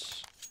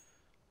M4s.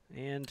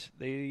 And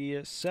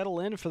they settle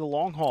in for the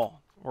long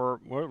haul,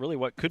 or really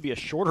what could be a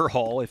shorter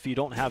haul if you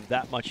don't have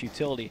that much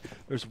utility.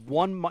 There's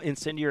 1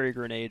 incendiary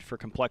grenade for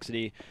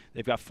compLexity.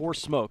 They've got 4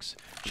 smokes.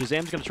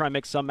 Shazam's going to try and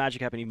make some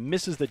magic happen. He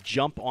misses the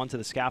jump onto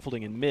the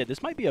scaffolding in mid.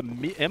 This might be a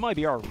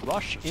MIBR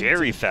rush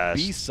into fast.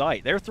 B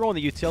site. They're throwing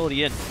the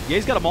utility in.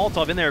 Ye's got a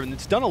Molotov in there, and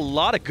it's done a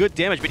lot of good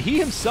damage, but he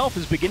himself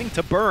is beginning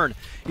to burn.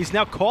 He's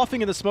now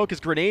coughing in the smoke as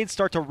grenades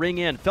start to ring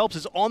in. Phelps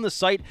is on the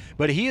site,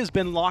 but he has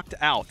been locked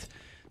out.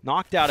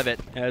 Knocked out of it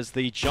as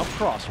the jump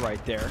cross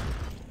right there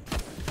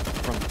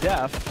from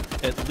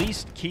Def at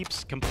least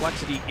keeps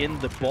compLexity in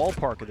the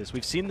ballpark of this.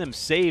 We've seen them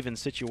save in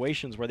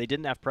situations where they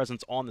didn't have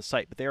presence on the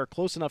site, but they are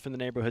close enough in the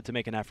neighborhood to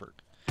make an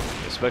effort.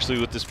 Especially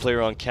with this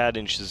player on CAD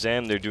and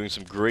Shazam, they're doing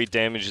some great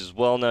damage as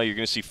well. Now you're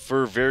going to see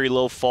Fur very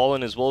low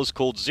fallen as well as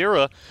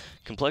coldzera.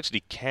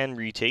 compLexity can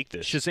retake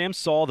this. Shazam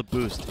saw the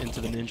boost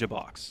into the ninja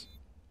box.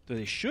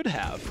 They should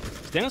have.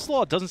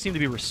 Stanislaw doesn't seem to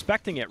be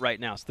respecting it right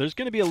now, so there's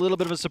going to be a little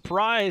bit of a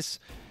surprise.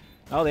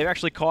 Oh, they've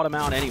actually caught him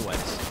out anyways.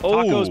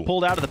 Taco's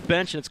pulled out of the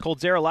bench, and it's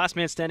coldzera, last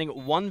man standing,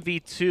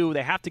 1v2.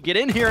 They have to get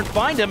in here and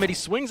find him, and he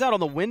swings out on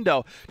the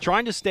window,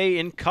 trying to stay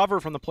in cover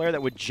from the player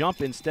that would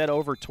jump instead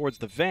over towards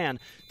the van.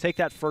 Take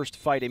that first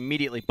fight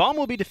immediately. Bomb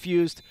will be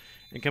defused,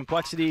 and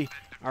compLexity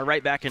are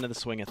right back into the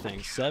swing of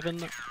things.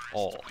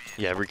 7-all.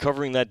 Yeah,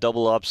 recovering that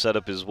double op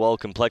setup as well.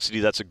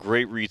 compLexity, that's a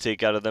great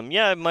retake out of them.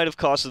 Yeah, it might have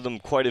costed them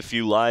quite a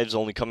few lives,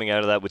 only coming out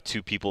of that with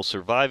 2 people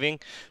surviving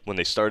when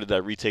they started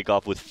that retake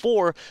off with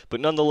 4. But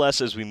nonetheless,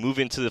 as we move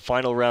into the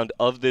final round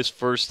of this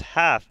first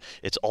half,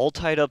 it's all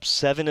tied up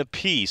 7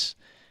 apiece.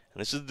 And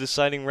this is the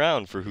deciding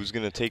round for who's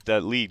going to take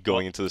that lead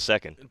going into the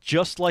second.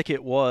 Just like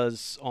it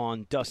was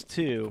on Dust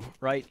 2,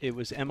 right? It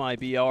was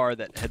MIBR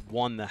that had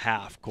won the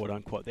half, quote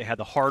unquote. They had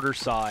the harder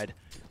side,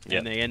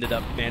 and they ended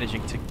up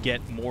managing to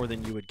get more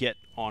than you would get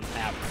on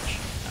average.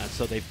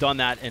 So they've done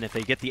that, and if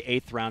they get the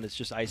 8th round, it's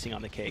just icing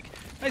on the cake.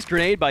 Nice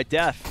grenade by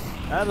Def.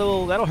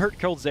 That'll hurt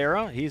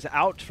coldzera. He's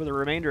out for the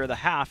remainder of the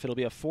half. It'll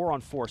be a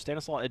 4-on-4.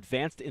 Stanislaw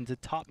advanced into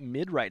top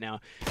mid right now.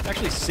 It's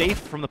actually safe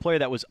from the player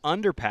that was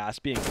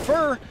underpass, being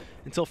Fur,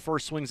 until Fur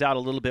swings out a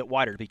little bit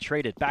wider to be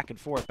traded back and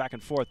forth, but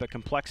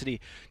compLexity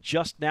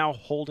just now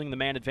holding the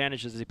man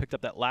advantage as he picked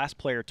up that last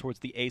player towards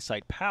the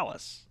A-site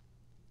Palace.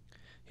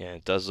 Yeah,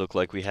 it does look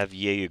like we have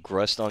Ye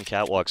aggressed on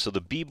catwalk. So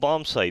the B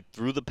bomb site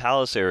through the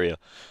Palace area,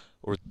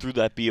 or through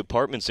that B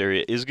apartments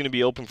area, is going to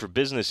be open for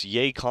business.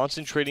 Ye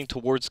concentrating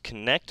towards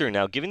connector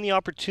now, giving the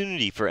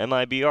opportunity for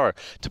MIBR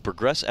to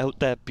progress out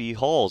that B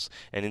halls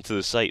and into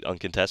the site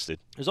uncontested.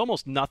 There's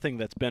almost nothing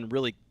that's been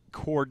really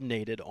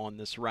coordinated on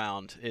this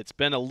round. It's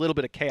been a little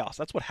bit of chaos.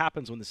 That's what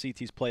happens when the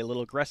CTs play a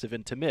little aggressive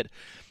into mid.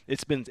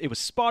 It was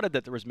spotted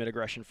that there was mid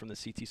aggression from the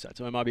CT side,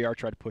 so MIBR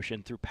tried to push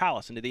in through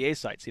Palace into the A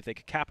side, see if they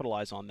could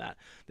capitalize on that.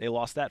 They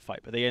lost that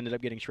fight, but they ended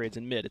up getting trades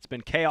in mid. It's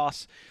been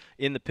chaos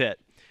in the pit.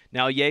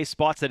 Now Ye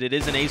spots that it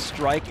is an ace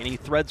strike, and he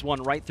threads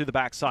one right through the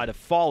backside of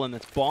Fallen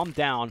that's bombed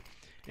down,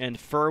 and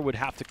Fur would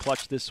have to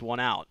clutch this one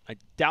out. I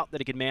doubt that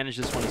he can manage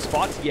this one. He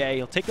spots Ye,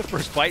 he'll take the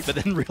first fight, but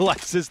then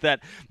realizes that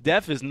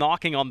Def is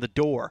knocking on the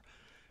door.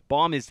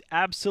 Bomb is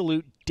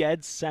absolute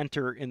dead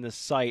center in the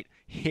site.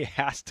 He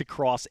has to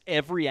cross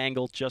every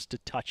angle just to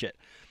touch it.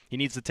 He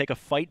needs to take a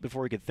fight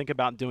before he can think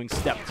about doing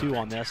step 2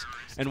 on this,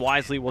 and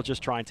wisely will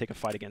just try and take a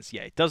fight against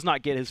Ye. Does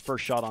not get his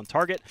first shot on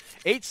target.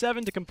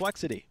 8-7 to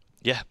compLexity.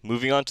 Yeah,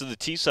 moving on to the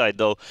T side,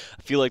 though,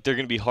 I feel like they're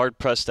going to be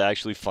hard-pressed to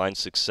actually find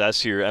success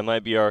here.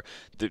 MIBR,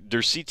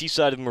 their CT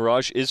side of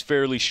Mirage is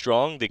fairly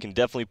strong. They can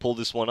definitely pull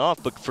this one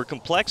off, but for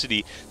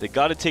complexity, they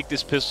got to take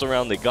this pistol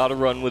round, they got to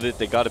run with it,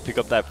 they got to pick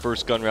up that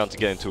first gun round to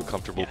get into a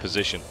comfortable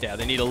position. Yeah,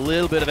 they need a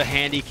little bit of a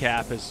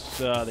handicap as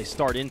they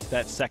start into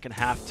that second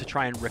half to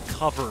try and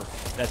recover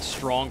that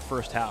strong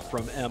first half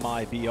from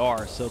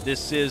MIBR. So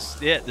this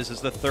is it. This is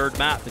the third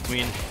map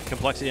between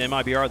complexity and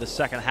MIBR, the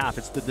second half.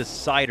 It's the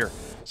decider.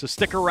 So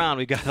stick around.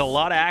 We got a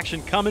lot of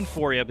action coming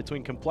for you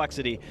between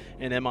complexity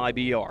and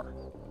MIBR.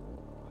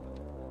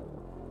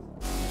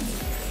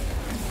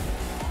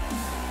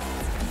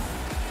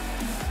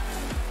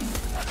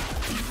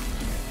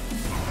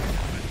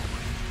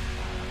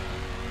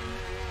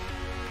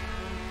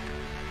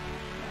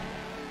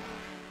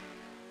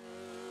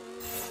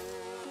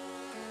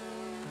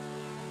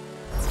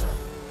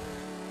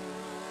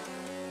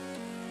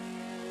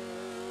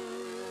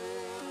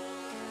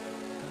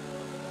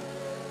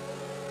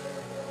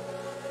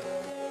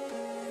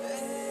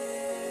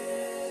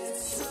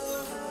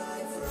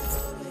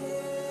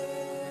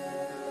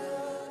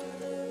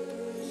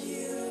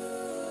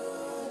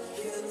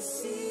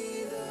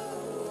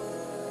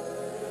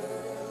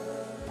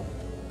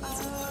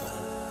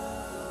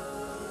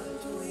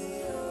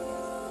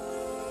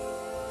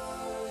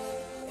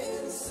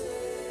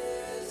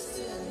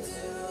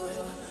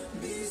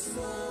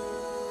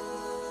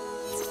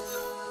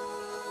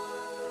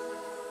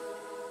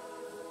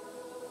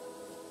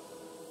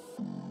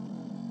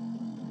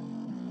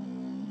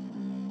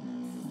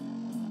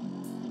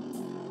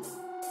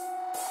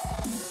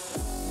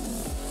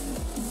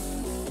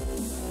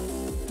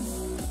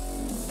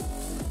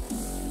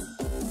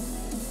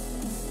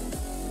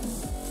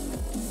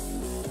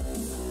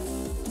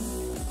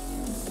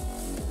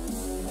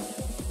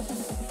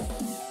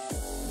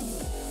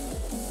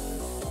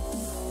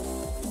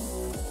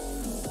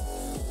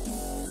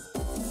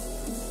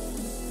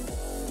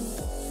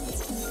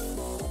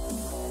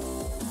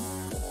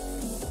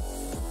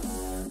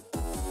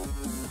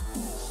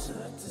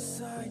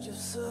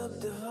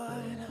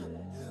 Subdivide.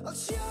 I'll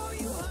show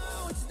you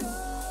how it's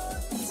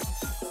done.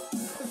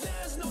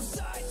 There's no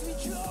sight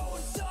to go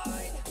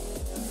inside.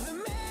 The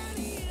man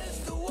is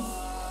the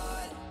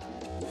one.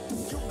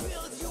 You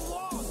build your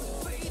walls with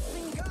faith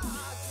in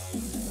God.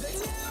 They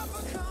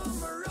never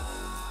come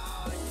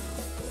around.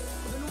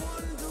 Then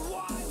wonder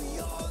why we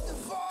all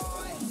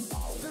defy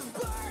the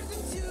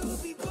burden to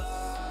be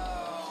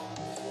born.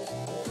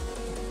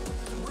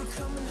 We're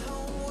coming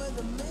home with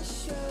a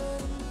mission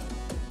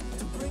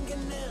to bring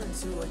an end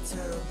to a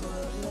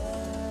terrible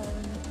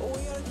land. We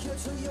are here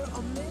to your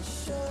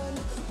mission.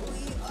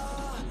 We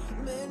are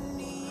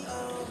many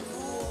of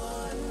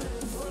one.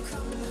 We're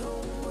coming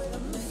home with a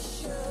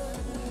mission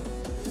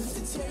to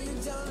tear you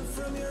down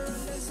from your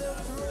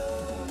undeserved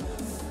room.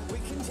 We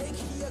can take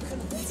your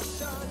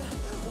conviction.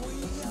 We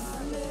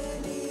are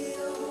many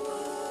of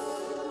one.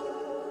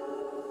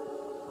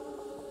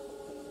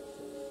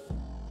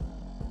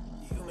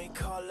 You may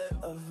call it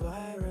a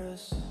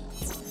virus,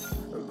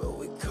 but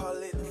we call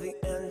it the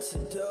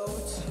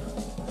antidote.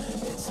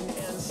 It's an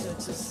answer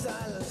to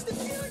silence. The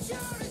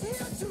future is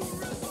here to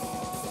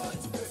revolt.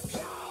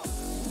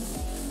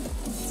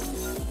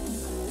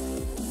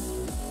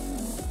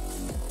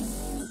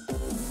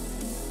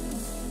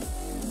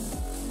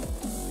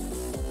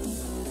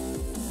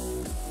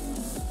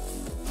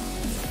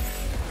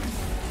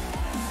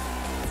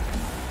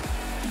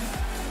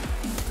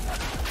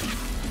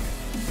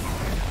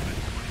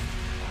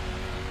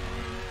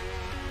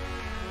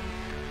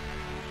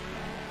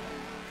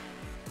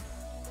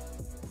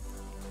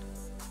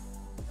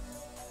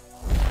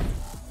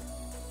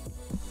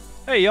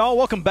 Hey y'all,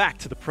 welcome back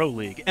to the Pro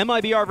League.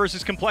 MIBR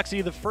versus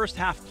complexity. The first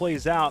half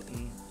plays out,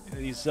 and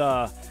these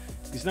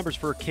numbers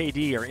for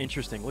KD are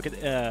interesting. Look at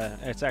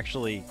it's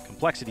actually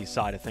complexity's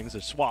side of things.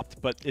 They're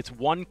swapped, but it's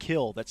one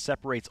kill that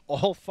separates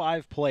all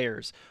 5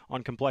 players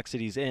on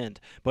complexity's end.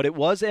 But it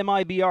was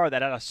MIBR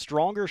that had a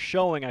stronger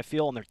showing, I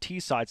feel, on their T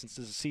side since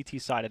this is a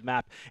CT-sided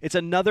map. It's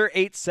another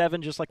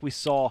 8-7, just like we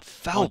saw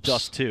on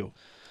Dust 2.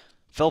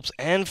 Phelps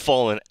and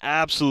Fallen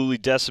absolutely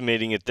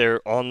decimating it there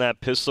on that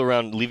pistol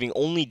round, leaving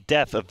only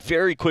Death. A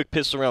very quick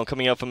pistol round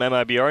coming out from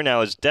MIBR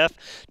now as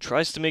Death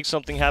tries to make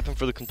something happen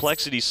for the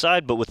complexity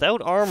side, but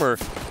without armor,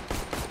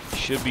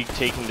 should be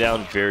taken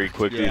down very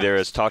quickly there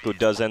as Taco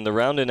does end the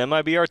round, and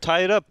MIBR tie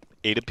it up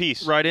 8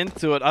 apiece. Right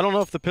into it. I don't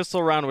know if the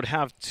pistol round would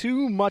have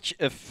too much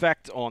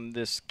effect on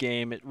this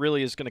game. It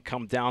really is going to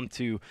come down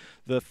to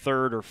the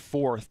third or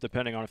fourth,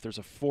 depending on if there's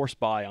a force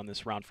buy on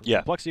this round from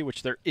complexity,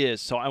 which there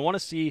is. So I want to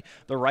see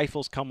the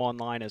rifles come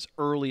online as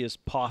early as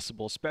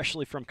possible,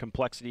 especially from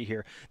complexity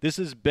here. This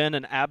has been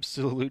an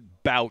absolute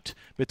bout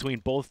between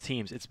both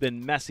teams. It's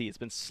been messy. It's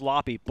been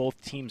sloppy.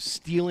 Both teams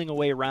stealing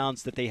away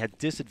rounds that they had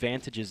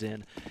disadvantages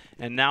in.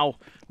 And now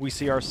we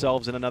see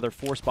ourselves in another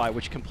force buy,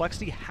 which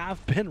complexity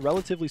have been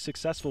relatively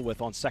successful with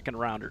on second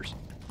rounders.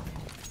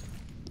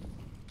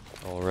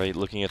 All right,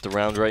 looking at the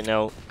round right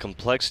now,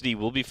 compLexity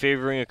will be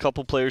favoring a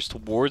couple players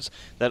towards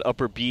that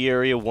upper B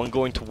area, one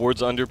going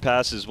towards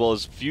underpass, as well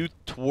as few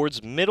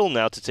towards middle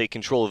now to take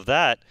control of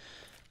that.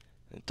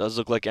 It does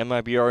look like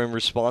MIBR in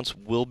response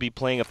will be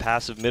playing a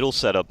passive middle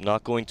setup,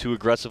 not going too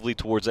aggressively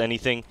towards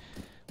anything.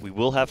 We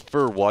will have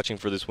Fur watching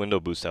for this window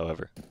boost,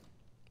 however.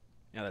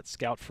 Yeah, that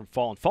scout from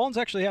Fallen. Fallen's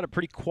actually had a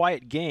pretty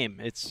quiet game.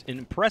 It's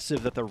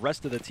impressive that the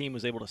rest of the team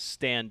was able to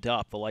stand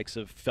up, the likes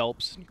of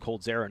Phelps and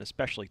coldzera, and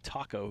especially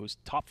Taco, who's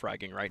top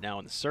fragging right now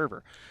in the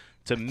server,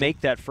 to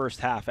make that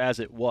first half as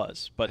it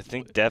was. But I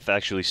think Def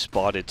actually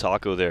spotted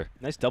Taco there.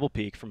 Nice double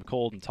peek from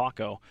Cold and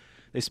Taco.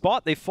 They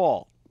spot, they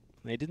fall.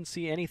 They didn't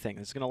see anything.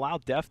 It's going to allow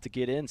Def to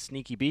get in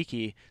sneaky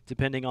beaky,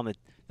 depending on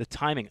the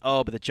timing.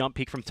 Oh, but the jump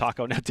peek from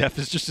Taco. Now Def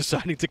is just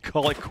deciding to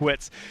call it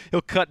quits.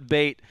 He'll cut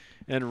bait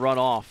and run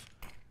off.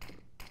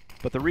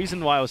 But the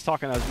reason why I was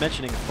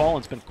mentioning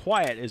Fallen's been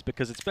quiet is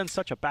because it's been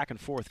such a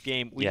back-and-forth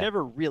game. We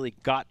never really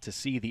got to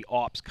see the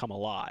ops come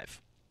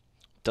alive.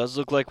 Does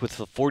look like with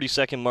the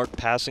 40-second mark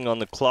passing on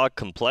the clock,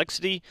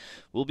 compLexity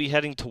will be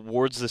heading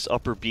towards this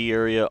upper B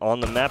area on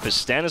the map as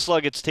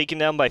Stanislaw gets taken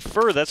down by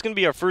Fur. That's going to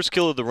be our first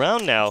kill of the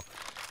round now.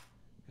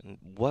 And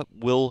what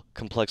will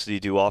compLexity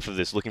do off of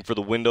this? Looking for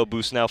the window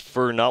boost now.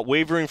 Fur not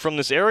wavering from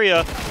this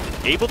area.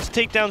 Able to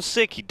take down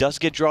Sick. He does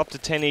get dropped to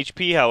 10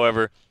 HP,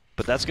 however.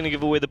 But that's going to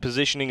give away the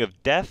positioning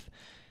of Death.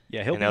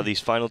 Yeah, and now these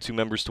final two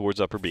members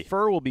towards upper B.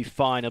 Fur will be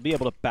fine. He'll be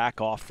able to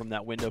back off from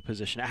that window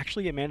position.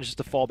 Actually, it manages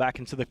to fall back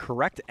into the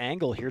correct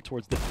angle here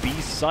towards the B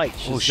site.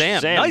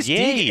 Shazam. Nice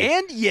dig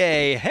and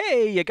yay.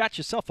 Hey, you got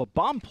yourself a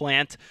bomb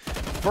plant.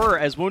 Fur,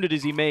 as wounded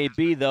as he may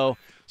be, though,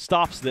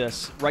 stops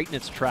this right in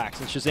its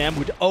tracks. And Shazam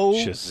would,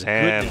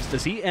 goodness,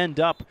 does he end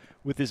up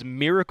with his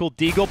miracle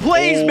deagle?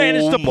 Blaze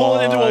managed to pull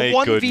it into a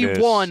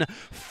 1v1.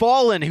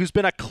 Fallen, who's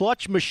been a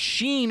clutch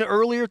machine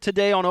earlier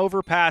today on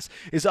Overpass,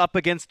 is up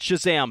against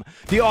Shazam.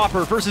 The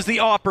Opper versus the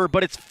Opper,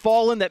 but it's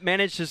Fallen that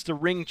manages to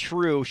ring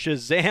true.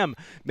 Shazam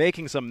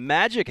making some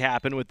magic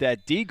happen with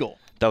that deagle.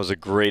 That was a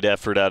great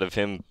effort out of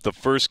him. The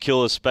first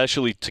kill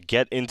especially to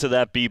get into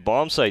that B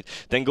bomb site.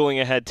 Then going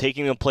ahead,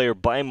 taking a player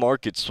by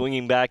Market,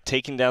 swinging back,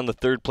 taking down the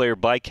third player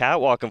by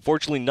Catwalk.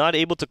 Unfortunately not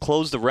able to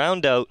close the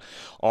round out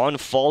on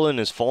Fallen,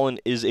 as Fallen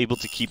is able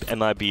to keep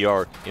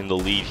MIBR in the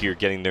lead here,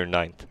 getting their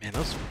 9th. Man,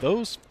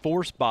 those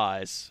force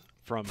buys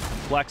from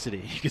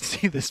compLexity, you can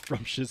see this from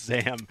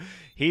Shazam.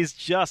 He's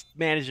just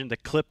managing to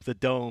clip the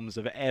domes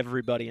of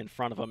everybody in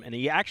front of him, and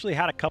he actually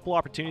had a couple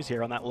opportunities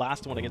here on that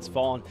last one against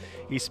Fallen.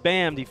 He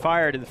spammed, he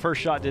fired, and the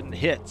first shot didn't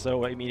hit,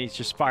 so I mean he's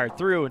just fired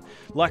through, and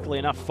luckily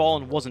enough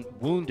Fallen wasn't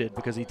wounded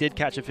because he did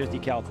catch a 50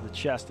 cal to the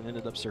chest and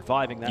ended up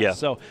surviving that.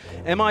 So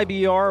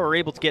MIBR were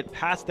able to get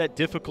past that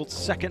difficult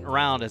second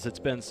round as it's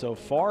been so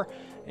far,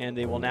 and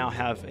they will now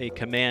have a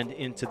command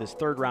into this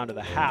third round of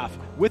the half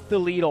with the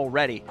lead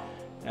already.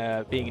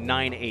 Being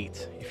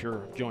 9-8. If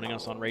you're joining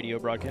us on radio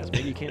broadcast,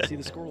 maybe you can't see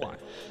the scoreline.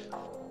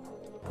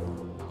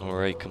 All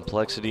right,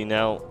 compLexity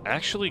now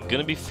actually going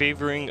to be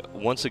favoring,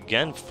 once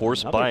again,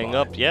 force buying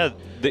up. Yeah,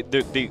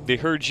 they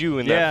heard you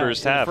in that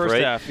first half,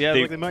 right? Yeah,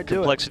 they might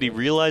do it. compLexity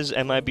realized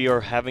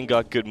MIBR haven't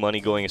got good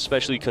money going,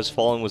 especially because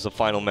Fallen was the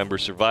final member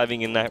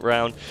surviving in that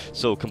round.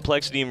 So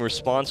compLexity in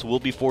response will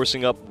be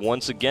forcing up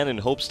once again in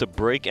hopes to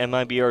break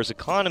MIBR's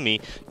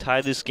economy,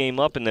 tie this game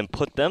up, and then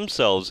put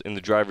themselves in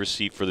the driver's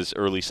seat for this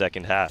early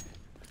second half.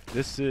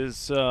 This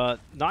is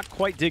not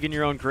quite digging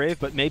your own grave,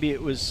 but maybe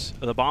it was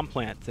the bomb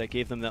plant that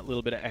gave them that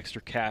little bit of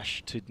extra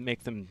cash to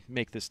make them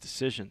make this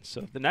decision.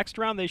 So the next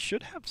round, they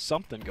should have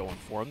something going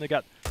for them. They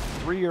got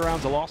 3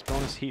 rounds of loss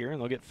bonus here, and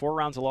they'll get 4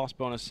 rounds of loss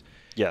bonus.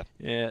 Yeah.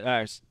 3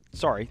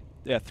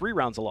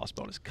 rounds of loss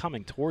bonus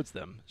coming towards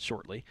them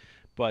shortly.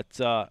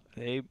 But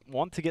they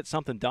want to get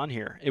something done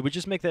here. It would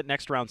just make that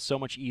next round so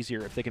much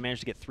easier if they can manage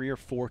to get 3 or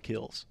 4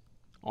 kills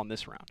on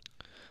this round.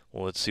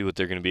 Well, let's see what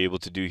they're going to be able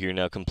to do here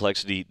now.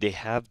 compLexity, they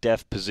have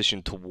Def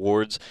positioned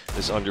towards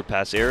this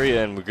underpass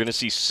area, and we're going to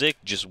see Sick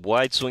just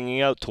wide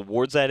swinging out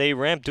towards that A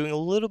ramp, doing a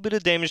little bit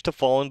of damage to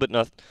Fallen, but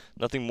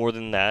nothing more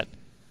than that.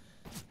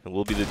 And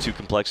we'll be the 2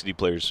 compLexity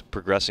players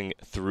progressing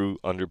through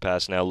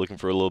underpass now, looking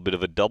for a little bit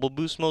of a double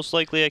boost, most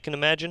likely, I can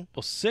imagine.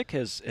 Well, Sick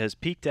has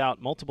peeked out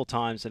multiple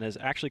times and has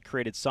actually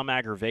created some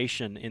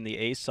aggravation in the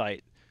A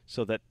site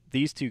so that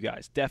these 2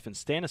 guys, Def and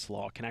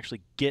Stanislaw, can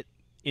actually get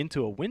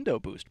into a window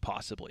boost,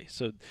 possibly.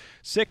 So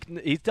Sick,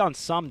 he's done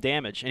some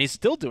damage, and he's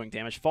still doing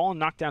damage. Fallen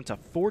knocked down to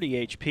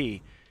 40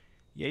 HP.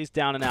 Yeah, he's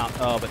down and out.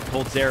 Oh, but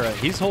coldzera,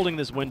 he's holding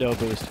this window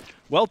boost.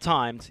 Well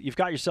timed. You've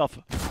got yourself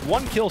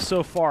 1 kill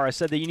so far. I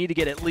said that you need to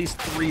get at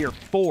least 3 or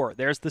 4.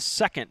 There's the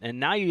second, and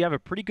now you have a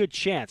pretty good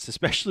chance,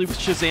 especially with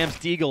Shazam's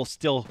deagle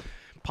still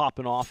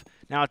popping off.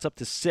 Now it's up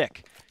to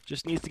Sick.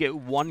 Just needs to get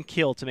 1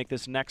 kill to make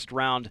this next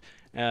round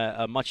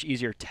a much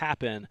easier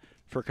tap-in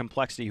for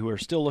compLexity, who are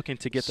still looking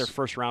to get their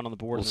first round on the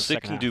board in the Sick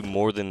second can half. do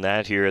more than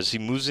that here as he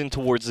moves in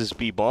towards this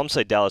B bomb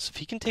site, Dallas. If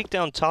he can take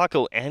down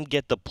Taco and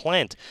get the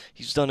plant,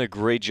 he's done a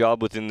great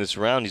job within this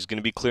round. He's going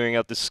to be clearing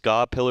out the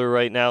Ska pillar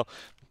right now.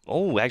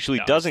 Oh,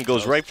 actually doesn't.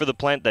 Goes right for the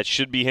plant. That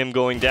should be him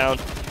going down,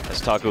 as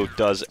Taco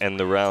does end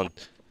the round.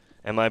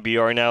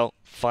 MIBR now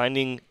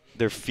finding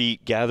their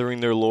feet,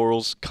 gathering their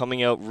laurels,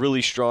 coming out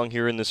really strong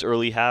here in this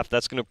early half.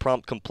 That's going to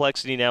prompt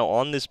compLexity now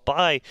on this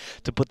buy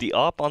to put the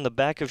op on the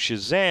back of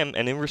Shazam,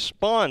 and in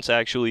response,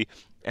 actually,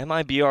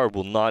 MIBR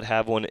will not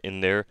have one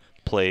in their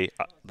play,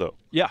 though.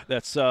 Yeah,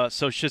 that's so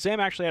Shazam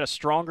actually had a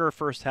stronger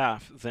first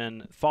half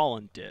than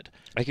Fallen did.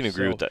 I can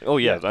agree with that. Oh,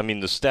 yeah. I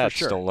mean, the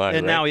stats don't lie,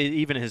 and right? now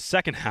even his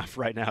second half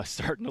right now is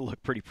starting to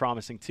look pretty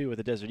promising, too, with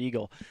the Desert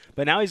Eagle.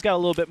 But now he's got a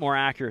little bit more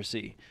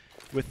accuracy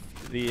with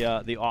the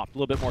op, a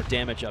little bit more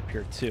damage up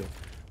here, too.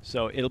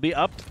 So it'll be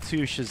up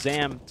to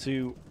Shazam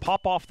to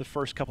pop off the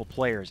first couple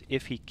players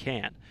if he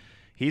can.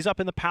 He's up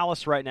in the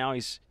Palace right now.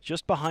 He's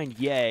just behind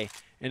Ye,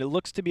 and it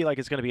looks to be like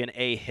it's going to be an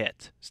A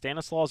hit.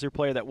 Stanislaw is their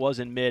player that was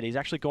in mid. He's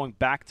actually going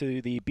back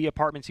to the B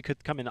apartments. He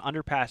could come in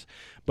underpass,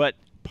 but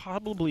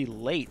probably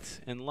late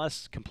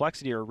unless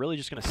compLexity are really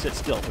just going to sit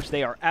still, which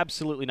they are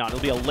absolutely not. It'll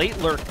be a late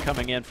lurk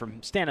coming in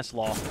from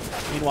Stanislaw.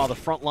 Meanwhile, the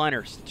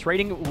frontliners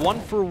trading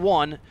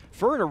 1-for-1.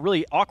 Fur in a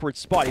really awkward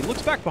spot. He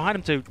looks back behind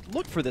him to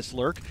look for this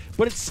lurk,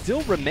 but it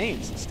still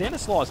remains.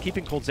 Stanislaw is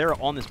keeping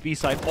coldzera on this B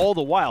side all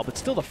the while, but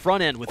still the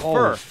front end with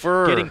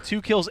Fur getting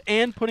 2 kills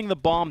and putting the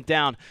bomb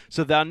down.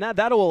 So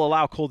that will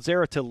allow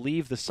coldzera to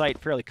leave the site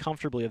fairly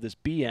comfortably of this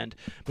B end,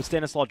 but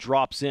Stanislaw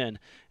drops in,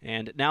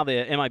 and now the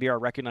MIBR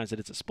recognize that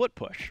it's a split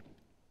push.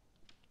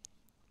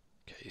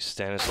 Okay,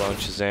 Stanislaw and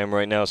Shazam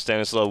right now.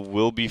 Stanislaw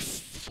will be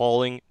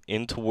falling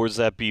in towards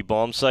that B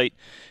bomb site.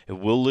 It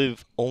will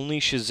live only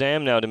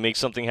Shazam now to make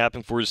something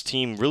happen for his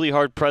team. Really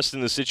hard pressed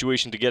in the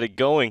situation to get it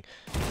going.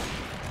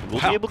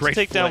 We'll be able to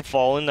take down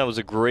Fallen. That was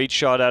a great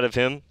shot out of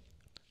him.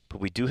 But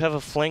we do have a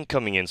flank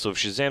coming in, so if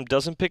Shazam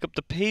doesn't pick up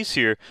the pace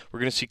here, we're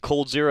going to see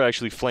coldzera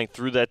actually flank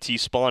through that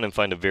T-spawn and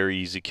find a very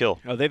easy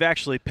kill. Oh, they've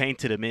actually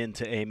painted him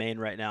into A main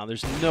right now.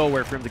 There's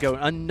nowhere for him to go.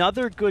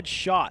 Another good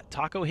shot.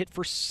 Taco hit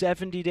for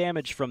 70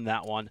 damage from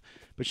that one,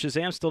 but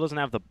Shazam still doesn't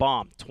have the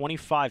bomb.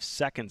 25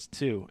 seconds,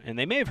 too. And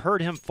they may have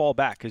heard him fall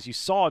back, because you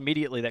saw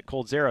immediately that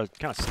coldzera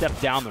kind of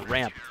stepped down the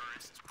ramp.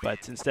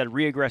 But instead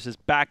reaggresses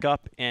back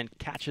up and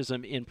catches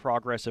him in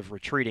progress of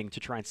retreating to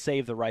try and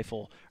save the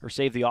rifle or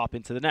save the op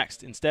into the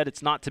next. Instead,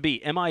 it's not to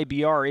be.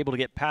 MIBR are able to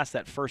get past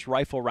that first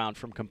rifle round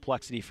from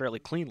compLexity fairly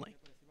cleanly.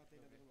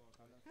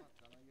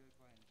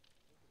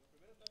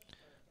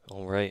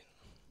 All right,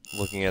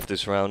 looking at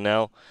this round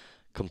now,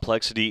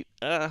 compLexity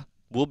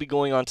will be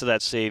going on to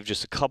that save.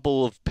 Just a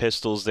couple of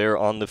pistols there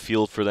on the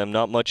field for them,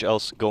 not much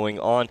else going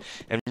on.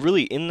 And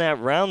really in that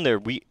round there,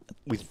 we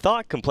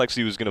thought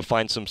compLexity was going to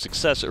find some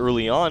success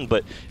early on,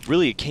 but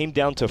really it came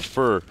down to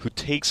Fur, who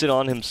takes it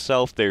on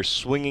himself there,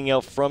 swinging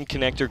out from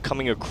connector,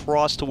 coming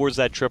across towards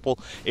that triple,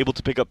 able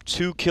to pick up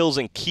 2 kills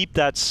and keep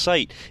that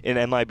site in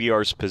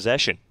MIBR's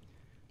possession.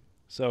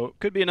 So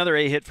could be another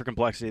A hit for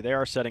compLexity. They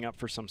are setting up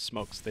for some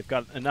smokes. They've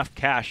got enough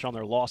cash on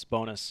their loss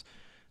bonus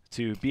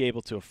to be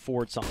able to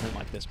afford something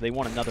like this. But they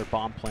want another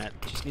bomb plant.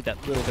 Just need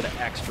that little bit of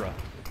extra.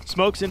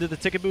 Smokes into the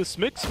ticket booth.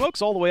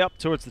 Smokes all the way up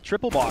towards the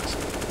triple box.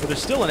 But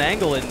there's still an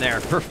angle in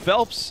there for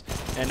Phelps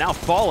and now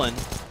Fallen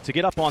to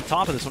get up on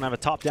top of this one, have a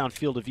top-down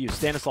field of view.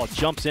 Stanislaw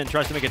jumps in,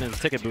 tries to make it in the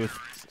ticket booth,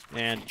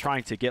 and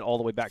trying to get all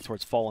the way back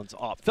towards Fallen's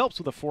op. Phelps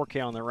with a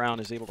 4K on the round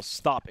is able to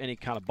stop any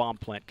kind of bomb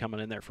plant coming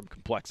in there from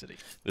compLexity.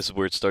 This is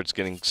where it starts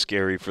getting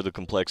scary for the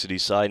compLexity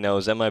side now,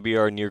 as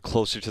MIBR near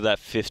closer to that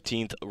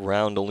 15th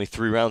round, only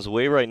 3 rounds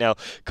away right now.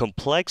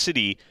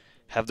 compLexity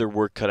have their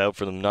work cut out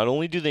for them. Not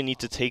only do they need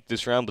to take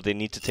this round, but they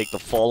need to take the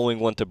following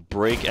one to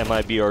break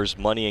MIBR's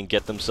money and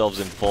get themselves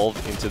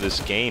involved into this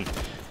game.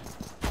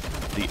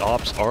 The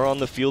ops are on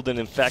the field, and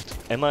in fact,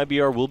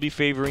 MIBR will be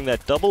favoring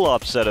that double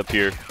op setup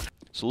here.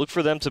 So look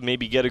for them to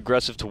maybe get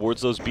aggressive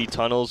towards those B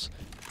tunnels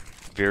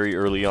very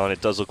early on.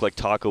 It does look like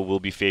Taco will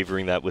be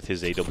favoring that with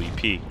his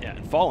AWP. Yeah,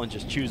 and Fallen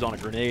just chews on a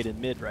grenade in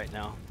mid right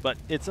now. But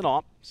it's an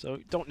op, so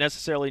you don't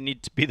necessarily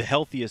need to be the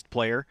healthiest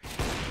player.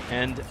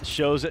 And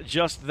shows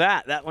just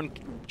that. That one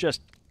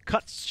just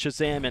cuts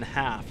Shazam in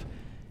half.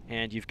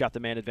 And you've got the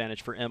man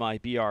advantage for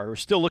MIBR, who are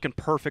still looking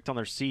perfect on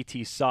their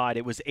CT side.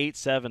 It was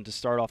 8-7 to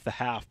start off the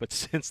half, but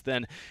since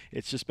then,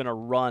 it's just been a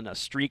run, a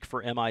streak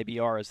for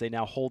MIBR as they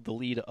now hold the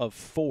lead of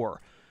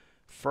 4.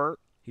 Fur,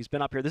 he's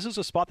been up here. This is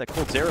a spot that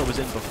coldzera was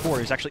in before.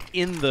 He's actually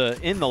in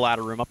the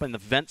ladder room, up in the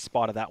vent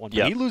spot of that one.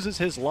 But he loses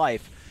his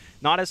life.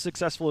 Not as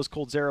successful as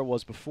coldzera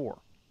was before.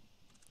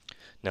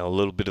 Now a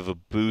little bit of a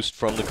boost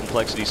from the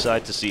compLexity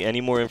side to see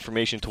any more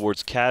information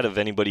towards Cat of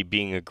anybody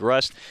being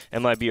aggressed.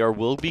 MIBR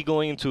will be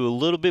going into a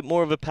little bit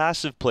more of a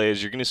passive play,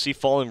 as you're going to see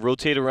Fallen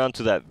rotate around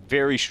to that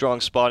very strong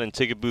spot in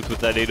ticket booth with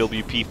that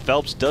AWP.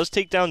 Phelps does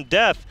take down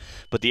Def,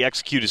 but the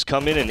execute has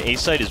come in and A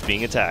site is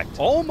being attacked.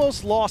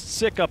 Almost lost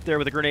Sick up there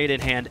with a grenade in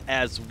hand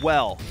as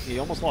well. He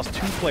almost lost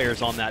 2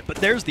 players on that, but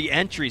there's the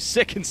entry.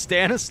 Sick and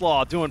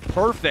Stanislaw doing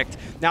perfect.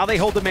 Now they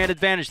hold the man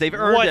advantage. They've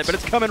earned it, but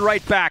it's coming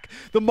right back.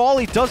 The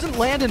molly doesn't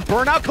land in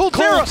burnout.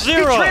 coldzera!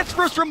 He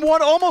transfers from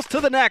one almost to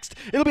the next.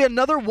 It'll be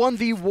another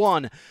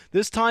 1v1.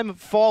 This time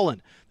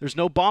Fallen. There's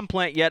no bomb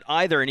plant yet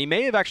either, and he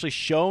may have actually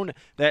shown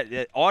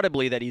that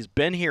audibly that he's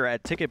been here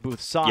at ticket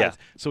booth side.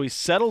 So he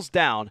settles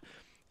down,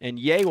 and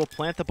Ye will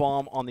plant the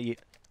bomb on the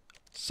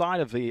side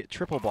of the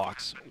triple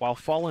box while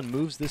Fallen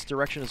moves this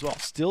direction as well.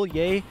 Still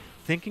Ye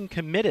thinking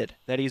committed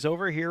that he's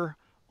over here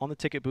on the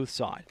ticket booth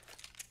side.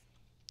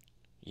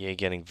 Yeah,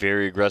 getting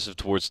very aggressive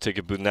towards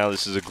ticket booth now.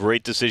 This is a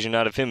great decision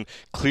out of him,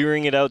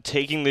 clearing it out,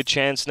 taking the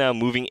chance now,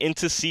 moving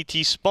into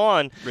CT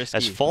spawn. Risky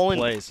as Fallen,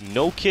 plays.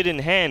 no kid in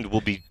hand, will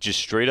be just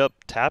straight up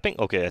tapping.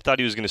 Okay, I thought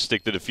he was going to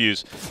stick the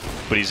defuse,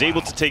 but he's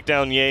able to take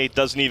down Ye.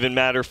 Doesn't even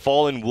matter.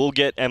 Fallen will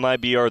get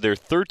MIBR their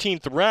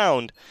 13th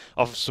round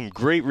off of some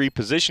great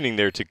repositioning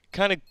there to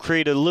kind of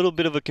create a little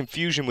bit of a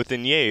confusion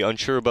within Ye,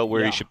 unsure about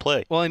where he should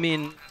play. Well, I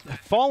mean,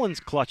 Fallen's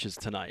clutches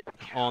tonight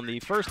on the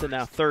first and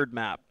now third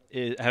map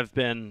have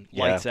been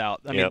lights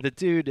out. I mean, the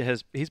dude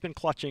he's been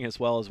clutching as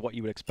well as what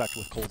you would expect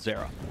with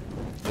coldzera.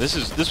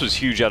 This was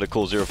huge out of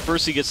coldzera.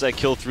 First he gets that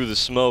kill through the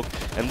smoke,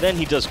 and then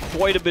he does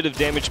quite a bit of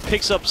damage,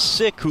 picks up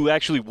Sick, who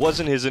actually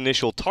wasn't his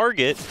initial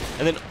target,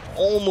 and then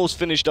almost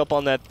finished up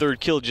on that third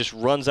kill, just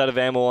runs out of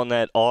ammo on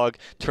that AUG,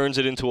 turns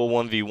it into a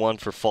 1v1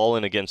 for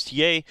Fallen against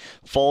Ye.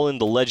 Fallen,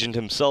 the legend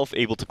himself,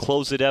 able to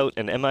close it out,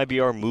 and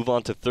MIBR move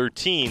on to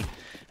 13,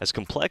 as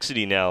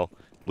compLexity now,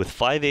 with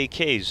 5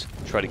 AKs,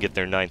 try to get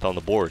their 9th on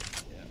the board.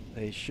 Yeah,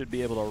 they should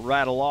be able to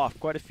rattle off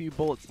quite a few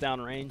bullets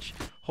downrange.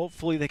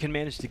 Hopefully they can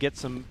manage to get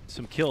some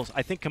kills.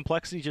 I think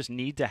compLexity just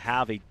need to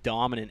have a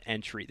dominant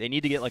entry. They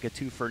need to get like a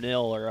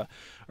 2-for-0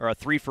 or a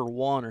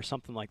 3-for-1 or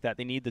something like that.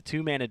 They need the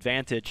 2-man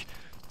advantage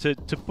to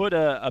put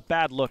a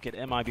bad look at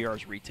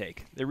MIBR's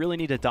retake. They really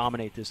need to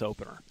dominate this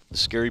opener. The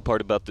scary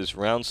part about this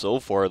round so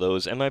far, though,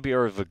 is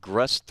MIBR have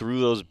aggressed through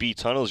those B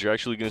tunnels. You're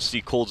actually going to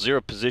see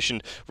coldzera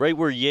positioned right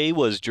where Ye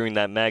was during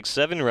that Mag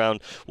 7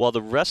 round, while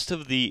the rest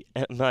of the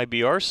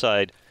MIBR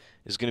side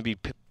is going to be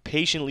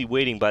patiently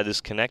waiting by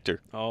this connector.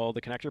 Oh,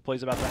 the connector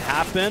play's about to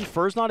happen.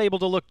 Fur's not able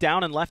to look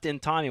down and left in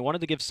time. He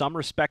wanted to give some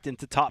respect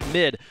into top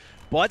mid,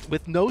 but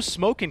with no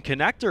smoke in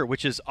connector,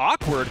 which is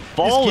awkward,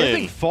 is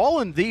giving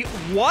Fallen the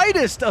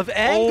widest of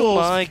angles. Oh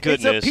my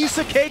goodness. It's a piece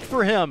of cake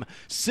for him.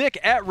 Sick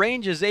at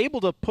range is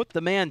able to put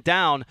the man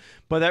down,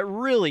 but that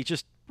really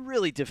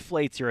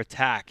deflates your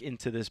attack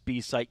into this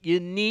B site. You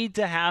need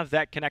to have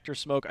that connector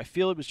smoke. I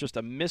feel it was just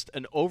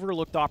an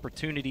overlooked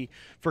opportunity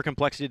for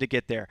compLexity to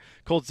get there.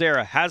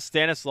 coldzera has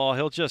Stanislaw.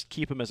 He'll just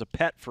keep him as a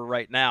pet for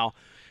right now,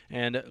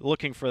 and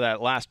looking for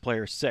that last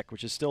player Sick,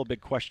 which is still a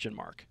big question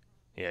mark.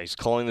 Yeah, he's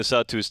calling this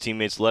out to his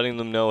teammates, letting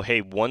them know,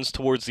 hey, one's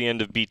towards the end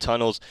of B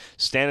tunnels.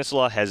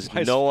 Stanislaw has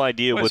no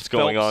idea what's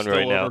going on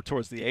right now. Over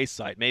towards the A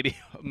site,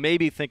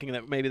 maybe thinking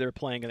that maybe they're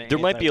playing an A. There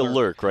might be a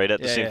lurk right at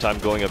the same time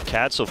going up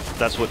Cat, so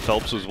that's what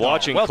Phelps was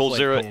watching.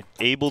 coldzera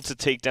able to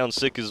take down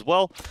Sick as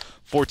well.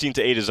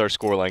 14-8 is our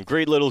scoreline.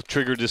 Great little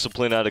trigger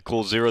discipline out of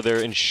coldzera there,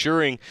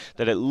 ensuring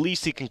that at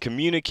least he can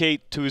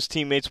communicate to his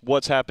teammates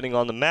what's happening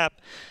on the map,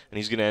 and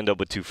he's going to end up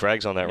with 2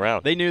 frags on that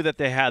round. They knew that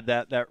they had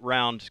that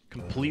round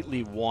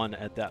completely won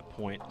at that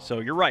point. So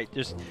you're right,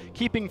 just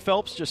keeping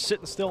Phelps just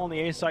sitting still on the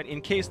A side in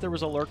case there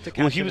was a lurk to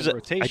catch him in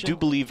rotation. I do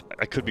believe,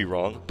 I could be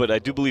wrong, but I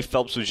do believe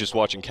Phelps was just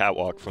watching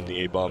catwalk from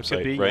the A-bomb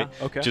site, right?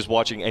 Yeah. Okay. Just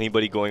watching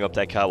anybody going up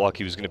that catwalk.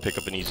 He was going to pick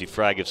up an easy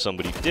frag if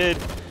somebody did.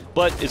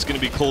 But it's going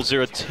to be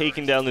coldzera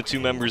taking down the 2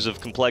 members of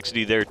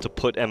compLexity there to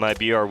put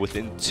MIBR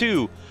within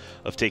 2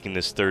 of taking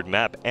this 3rd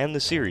map and the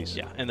series.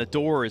 Yeah, and the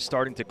door is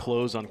starting to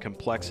close on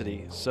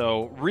compLexity.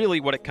 So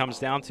really what it comes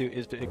down to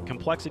is if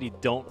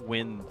compLexity don't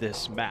win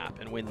this map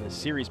and win this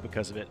series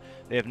because of it,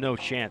 they have no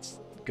chance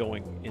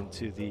going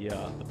into the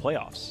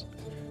playoffs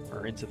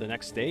or into the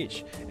next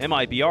stage.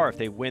 MIBR, if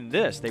they win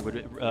this, they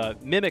would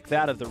mimic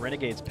that of the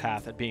Renegades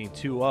path at being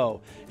 2-0,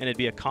 and it'd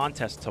be a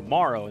contest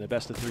tomorrow in the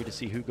best of 3 to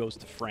see who goes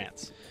to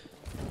France.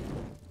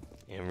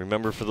 And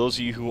remember, for those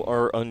of you who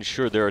are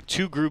unsure, there are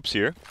 2 groups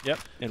here. Yep,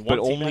 and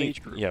one team out of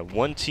each group. Yeah,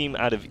 1 team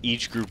out of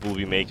each group will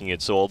be making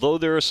it. So although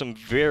there are some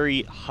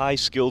very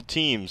high-skilled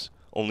teams,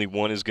 only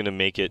 1 is going to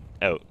make it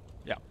out.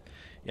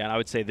 Yeah, and I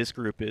would say this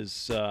group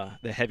is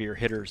the heavier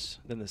hitters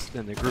than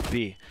the Group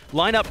B.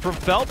 Lineup from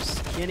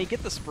Phelps. Can he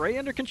get the spray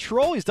under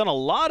control? He's done a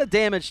lot of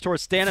damage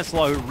towards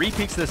Stanislaw, who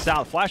repeats this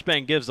out.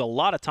 Flashbang gives a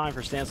lot of time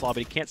for Stanislaw, but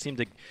he can't seem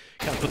to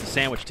kind of put the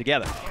sandwich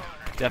together.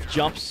 Def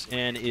jumps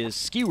and is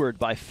skewered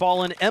by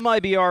Fallen.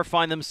 MIBR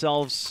find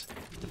themselves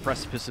at the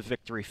precipice of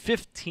victory,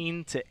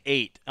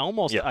 15-8.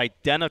 Almost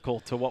identical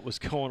to what was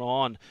going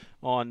on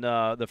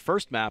the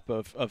first map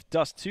of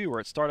Dust 2,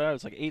 where it started out, it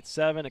was like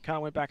 8-7. It kind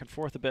of went back and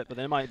forth a bit, but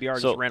then MIBR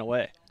just ran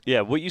away.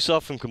 Yeah, what you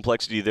saw from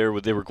compLexity there,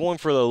 they were going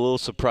for a little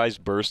surprise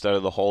burst out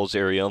of the halls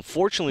area.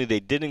 Unfortunately, they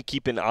didn't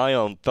keep an eye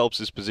on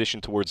Phelps'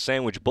 position towards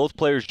Sandwich. Both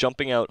players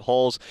jumping out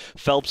halls.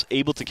 Phelps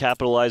able to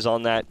capitalize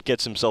on that,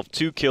 gets himself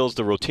 2 kills.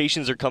 The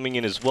rotations are coming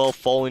in as well.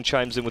 Fallen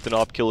chimes in with an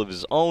op kill of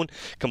his own.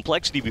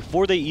 compLexity,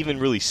 before they even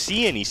really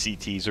see any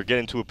CTs or get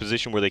into a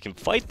position where they can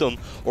fight them,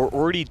 are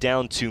already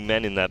down 2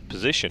 men in that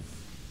position.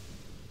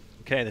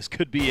 Okay, this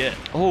could be it.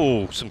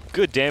 Oh, some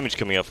good damage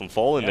coming out from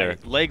Fallen there.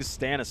 Legs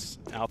Stannis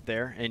out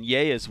there, and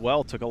Ye as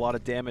well took a lot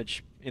of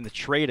damage in the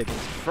trade against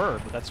Fur,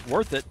 but that's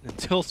worth it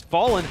until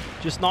Fallen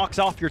just knocks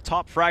off your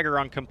top fragger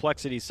on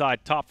compLexity's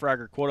side. Top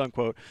fragger, quote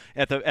unquote,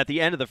 at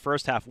the end of the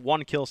first half.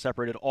 1 kill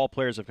separated all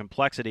players of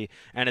compLexity,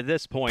 and at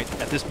this point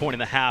in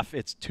the half,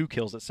 it's 2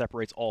 kills that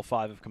separates all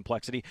 5 of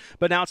compLexity.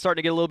 But now it's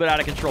starting to get a little bit out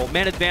of control.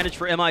 Man advantage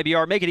for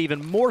MIBR, make it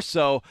even more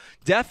so.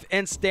 Def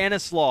and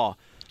Stanislaw,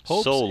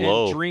 hopes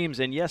and dreams,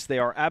 and yes, they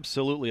are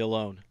absolutely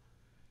alone.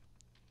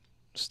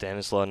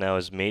 Stanislaw now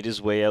has made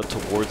his way out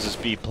towards this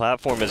B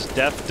platform as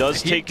Def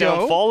does take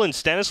down Fallen.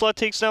 Stanislaw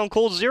takes down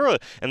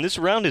coldzera, and this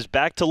round is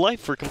back to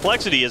life for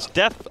compLexity as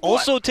Def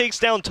also takes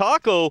down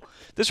Taco.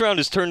 This round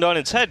is turned on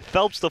its head.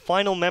 Phelps, the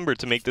final member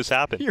to make this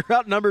happen. You're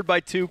outnumbered by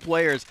 2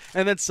 players,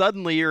 and then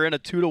suddenly you're in a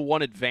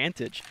 2-to-1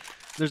 advantage.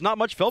 There's not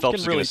much Phelps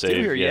can really do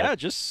here. Yeah,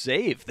 just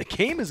save. The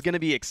game is going to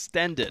be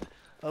extended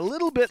a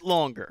little bit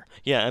longer.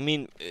 Yeah, I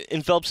mean,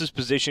 in Phelps'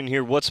 position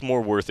here, what's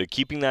more worth it?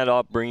 Keeping that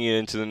up, bringing it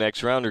into the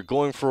next round, or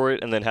going for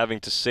it and then having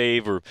to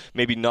save, or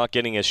maybe not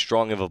getting as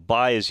strong of a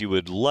buy as you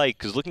would like?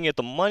 Because looking at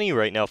the money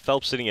right now,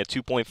 Phelps sitting at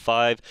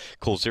 2.5,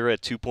 coldzera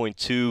at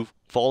 2.2,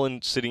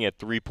 Fallen sitting at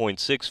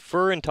 3.6.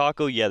 Fur and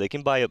Taco, yeah, they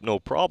can buy up no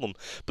problem.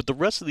 But the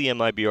rest of the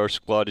MIBR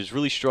squad is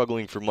really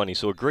struggling for money.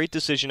 So a great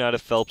decision out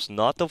of Phelps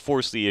not to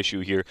force the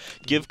issue here.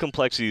 Give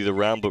compLexity the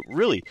round. But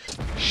really,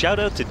 shout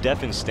out to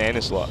Def and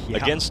Stanislaw. Yeah.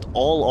 Against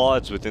all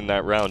odds within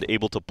that round,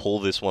 able to pull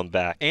this one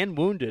back. And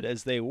wounded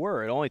as they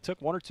were. It only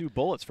took 1 or 2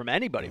 bullets from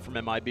anybody from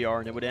MIBR,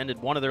 and it would have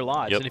ended one of their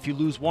lives. And if you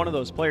lose one of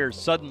those players,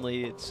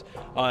 suddenly it's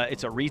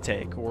a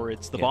retake, or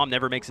it's the bomb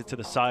never makes it to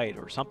the site,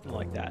 or something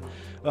like that.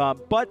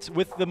 But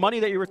with the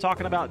money that you were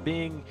talking about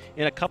being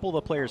in a couple of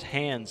the players'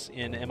 hands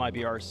in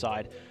MIBR's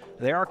side,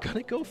 they are going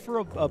to go for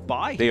a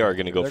buy. They are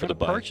going to go for the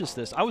buy. Purchase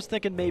this. I was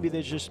thinking maybe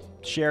they just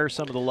share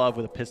some of the love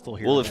with a pistol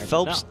here. Well, if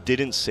Phelps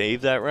didn't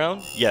save that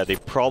round, yeah, they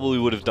probably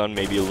would have done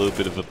maybe a little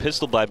bit of a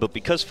pistol buy. But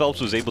because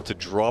Phelps was able to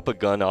drop a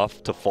gun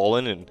off to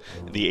Fallen and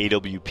the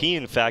AWP,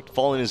 in fact,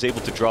 Fallen is able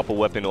to drop a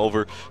weapon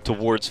over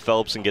towards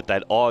Phelps and get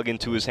that AUG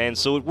into his hands.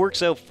 So it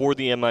works out for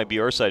the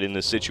MIBR side in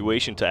this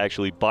situation to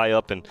actually buy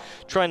up and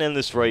try and end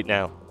this right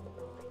now.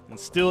 And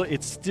still,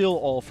 it's still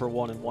all for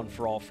one and one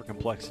for all for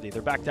compLexity.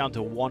 They're back down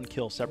to 1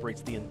 kill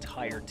separates the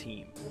entire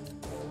team.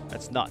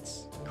 That's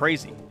nuts.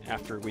 Crazy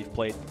after we've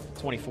played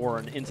 24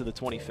 and into the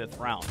 25th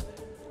round.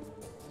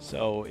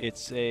 So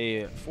it's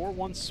a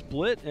 4-1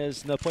 split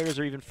as the players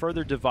are even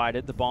further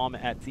divided. The bomb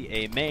at the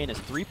A main as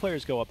 3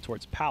 players go up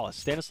towards Palace.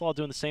 Stanislaw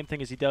doing the same thing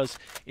as he does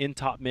in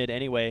top mid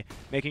anyway,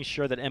 making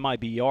sure that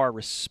MIBR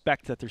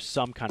respect that there's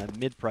some kind of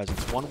mid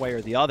presence one way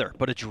or the other.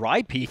 But a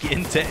dry peek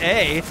into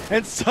A,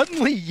 and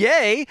suddenly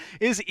Ye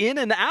is in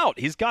and out.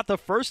 He's got the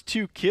first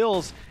 2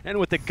 kills, and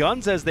with the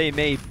guns as they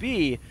may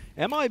be,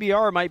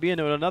 MIBR might be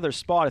into another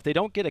spot if they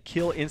don't get a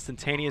kill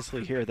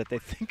instantaneously here, that they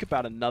think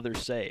about another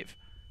save.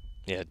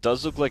 Yeah, it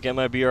does look like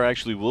MIBR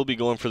actually will be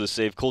going for the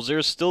save.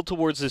 coldzera still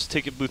towards this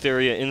ticket booth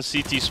area in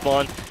CT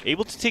spawn,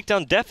 able to take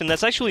down Def, and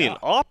that's actually an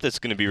op that's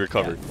going to be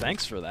recovered. Yeah,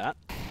 thanks for that.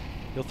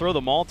 He'll throw the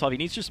Molotov. He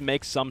needs to just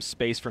make some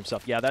space for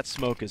himself. Yeah, that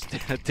smoke is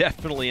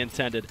definitely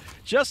intended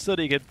just so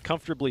that he could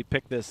comfortably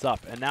pick this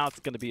up. And now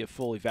it's going to be a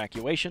full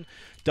evacuation.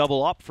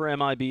 Double up for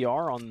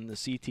MIBR on the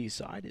CT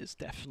side is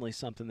definitely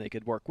something they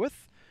could work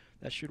with.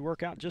 That should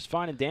work out just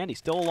fine and dandy.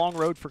 Still a long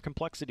road for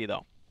compLexity,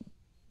 though.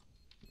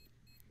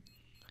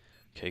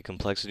 Okay,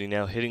 compLexity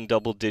now hitting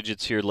double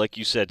digits here. Like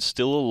you said,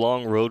 still a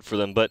long road for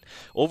them. But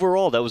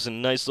overall, that was a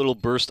nice little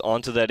burst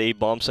onto that A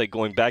bomb site,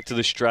 going back to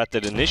the strat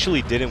that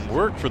initially didn't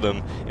work for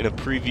them in a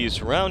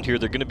previous round here.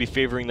 They're going to be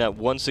favoring that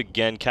once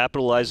again,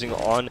 capitalizing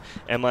on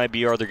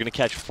MIBR. They're going to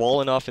catch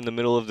Fallen off in the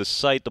middle of the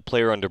site. The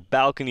player under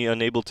balcony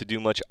unable to do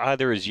much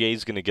either, as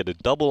Ye's going to get a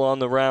double on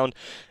the round.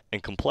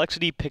 And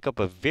compLexity pick up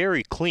a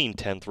very clean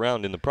 10th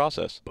round in the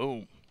process.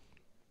 Boom.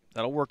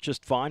 That'll work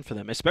just fine for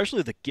them,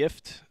 especially the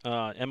gift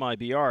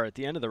MIBR at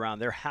the end of the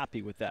round. They're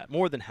happy with that,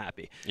 more than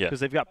happy, because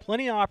they've got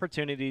plenty of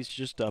opportunities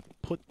just to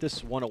put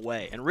this one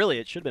away. And really,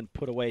 it should have been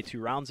put away 2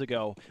 rounds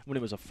ago when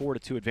it was a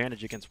 4-2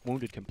 advantage against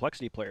wounded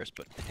compLexity players.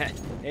 But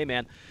hey,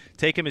 man,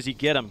 take him as you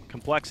get him.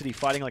 compLexity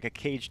fighting like a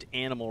caged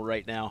animal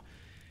right now.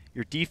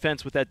 Your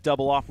defense with that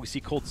double off, we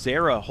see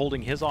coldzera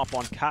holding his off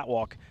on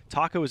Catwalk.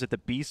 Taco is at the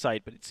B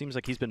site, but it seems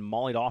like he's been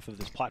mollied off of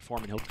this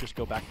platform, and he'll just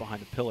go back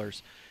behind the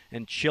pillars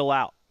and chill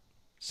out.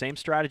 Same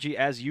strategy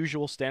as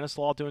usual.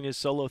 Stanislaw doing his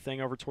solo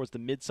thing over towards the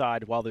mid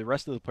side while the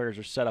rest of the players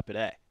are set up at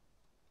A.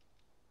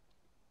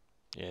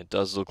 Yeah, it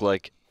does look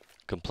like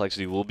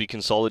compLexity will be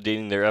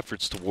consolidating their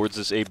efforts towards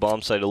this A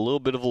bomb site. A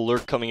little bit of a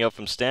lurk coming out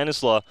from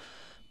Stanislaw.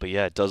 But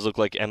yeah, it does look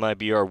like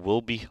MIBR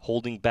will be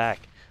holding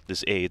back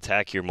this A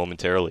attack here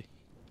momentarily.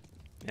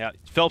 Yeah,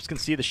 Phelps can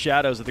see the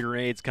shadows of the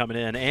grenades coming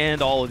in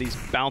and all of these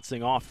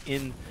bouncing off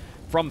in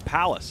from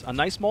Palace. A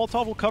nice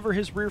Molotov will cover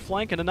his rear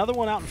flank, and another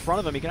one out in front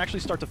of him. He can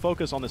actually start to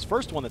focus on this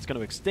first one that's going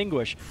to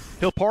extinguish.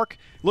 He'll park,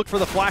 look for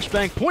the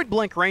flashbang.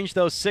 Point-blank range,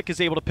 though. Sick is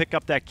able to pick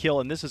up that kill,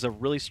 and this is a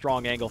really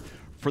strong angle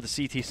for the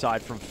CT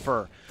side from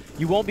Fur.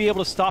 You won't be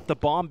able to stop the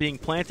bomb being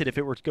planted if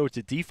it were to go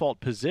to default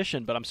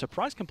position, but I'm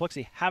surprised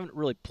compLexity haven't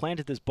really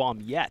planted this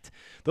bomb yet.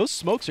 Those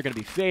smokes are going to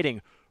be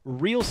fading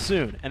real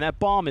soon, and that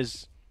bomb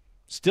is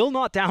Still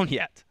not down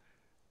yet.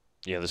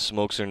 Yeah, the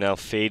smokes are now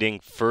fading.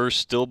 First,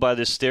 still by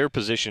the stair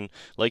position.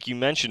 Like you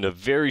mentioned, a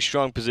very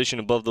strong position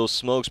above those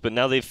smokes, but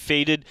now they've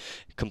faded.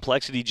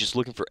 compLexity just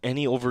looking for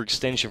any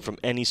overextension from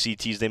any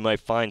CTs they might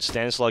find.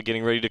 Stanislaw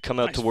getting ready to come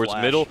out towards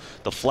middle.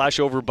 The flash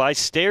over by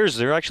stairs.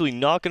 They're actually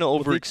not going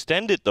to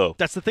overextend it, though.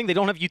 That's the thing. They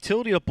don't have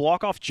utility to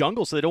block off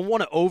jungle, so they don't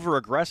want to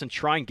over-aggress and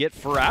try and get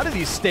fur out of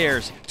these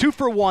stairs. 2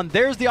 for 1.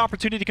 There's the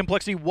opportunity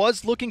compLexity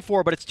was looking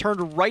for, but it's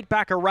turned right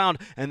back around,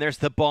 and there's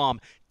the bomb.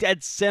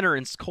 Dead center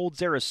in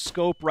coldzera's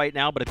scope right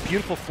now, but a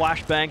beautiful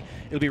flashbang.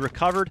 It'll be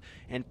recovered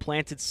and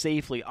planted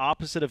safely,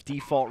 opposite of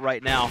default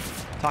right now.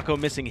 Taco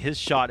missing his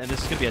shot, and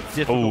this is going to be a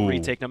difficult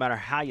retake no matter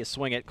how you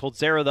swing it.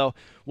 coldzera, though,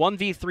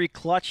 1v3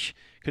 clutch.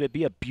 Could it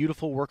be a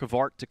beautiful work of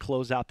art to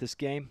close out this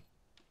game?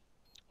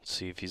 Let's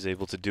see if he's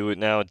able to do it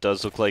now. It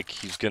does look like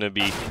he's going to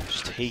be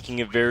just taking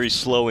it very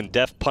slow, and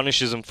Def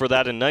punishes him for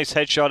that. A nice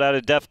headshot out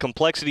of Def.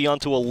 compLexity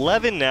onto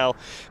 11 now,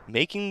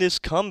 making this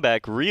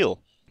comeback real.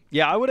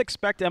 Yeah, I would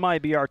expect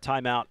MIBR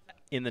timeout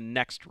in the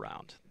next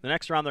round. The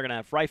next round they're going to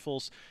have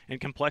rifles,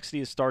 and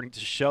compLexity is starting to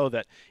show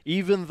that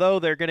even though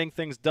they're getting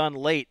things done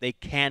late, they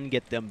can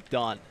get them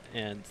done.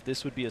 And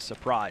this would be a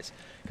surprise,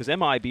 because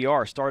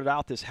MIBR started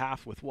out this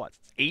half with, what,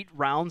 8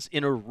 rounds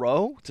in a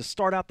row to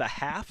start out the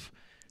half?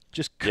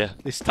 Just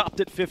They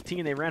stopped at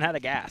 15. They ran out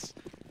of gas.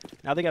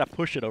 Now they got to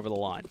push it over the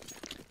line.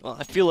 Well,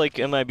 I feel like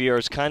MIBR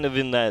is kind of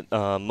in that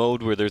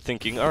mode where they're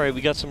thinking, all right, we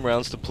got some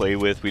rounds to play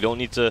with. We don't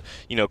need to,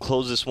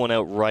 close this one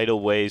out right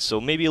away. So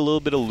maybe a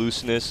little bit of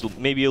looseness,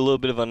 maybe a little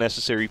bit of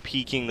unnecessary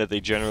peeking that they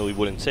generally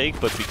wouldn't take.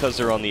 But because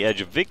they're on the edge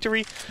of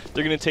victory,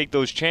 they're going to take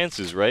those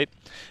chances, right?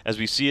 As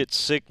we see it,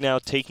 Sick now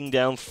taking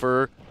down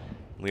Fur.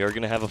 We are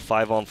going to have a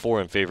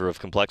 5-on-4 in favor of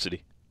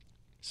compLexity.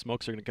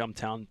 Smokes are going to come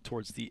down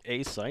towards the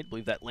A site. I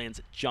believe that lands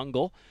at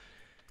jungle.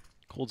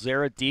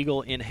 coldzera,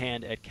 Deagle in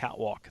hand at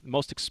catwalk. The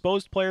most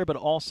exposed player, but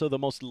also the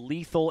most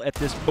lethal at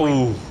this point.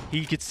 Ooh.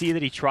 He could see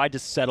that he tried to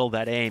settle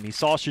that aim. He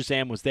saw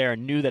Shazam was there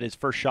and knew that his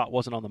first shot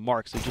wasn't on the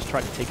mark, so he just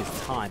tried to take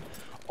his time.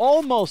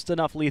 Almost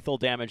enough lethal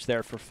damage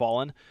there for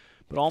Fallen,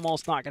 but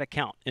almost not going to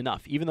count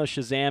enough. Even though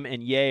Shazam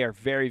and Ye are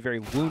very, very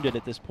wounded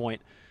at this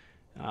point,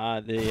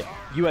 the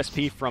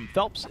USP from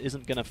Phelps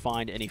isn't going to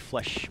find any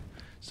flesh.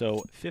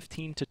 So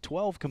 15-12,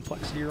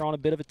 compLexity are on a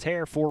bit of a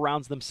tear. 4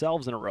 rounds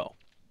themselves in a row.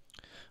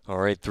 All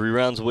right, 3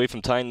 rounds away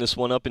from tying this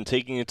one up and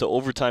taking it to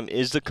overtime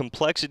is the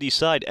compLexity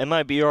side.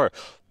 MIBR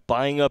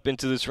buying up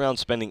into this round,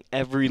 spending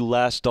every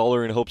last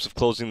dollar in hopes of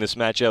closing this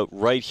match out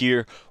right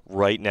here,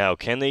 right now.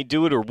 Can they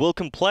do it, or will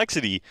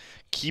compLexity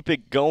keep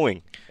it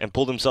going and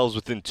pull themselves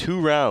within 2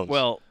 rounds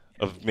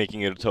of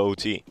making it to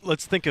OT?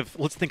 Let's think of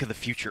the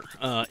future.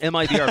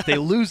 MIBR, if they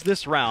lose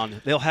this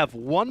round, they'll have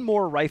 1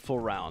 more rifle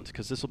round,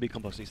 because this will be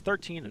compLexity's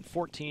 13 and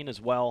 14 as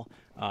well,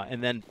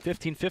 and then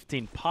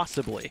 15-15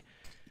 possibly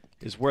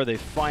is where the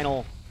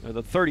final, or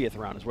the 30th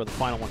round is where the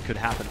final one could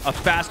happen. A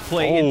fast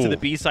play into the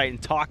B site, and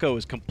Taco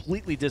is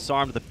completely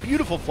disarmed. The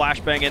beautiful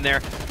flashbang in there.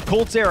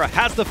 coldzera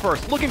has the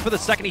first, looking for the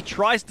second. He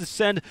tries to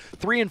send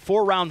 3 and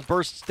 4 round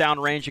bursts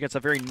downrange against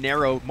a very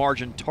narrow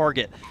margin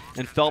target.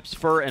 And Phelps,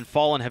 Fur, and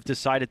Fallen have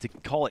decided to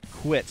call it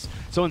quits.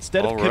 So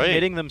instead of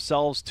committing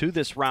themselves to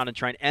this round and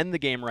trying to end the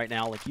game right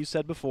now, like you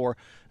said before,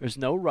 there's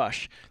no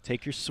rush.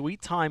 Take your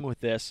sweet time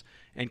with this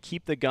and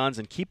keep the guns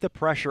and keep the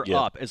pressure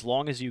up as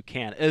long as you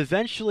can.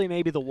 Eventually,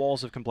 maybe the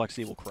walls of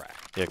compLexity will crack.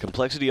 Yeah,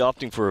 compLexity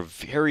opting for a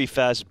very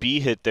fast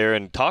B hit there,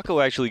 and Taco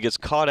actually gets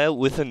caught out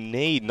with a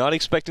nade, not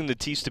expecting the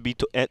Tees to be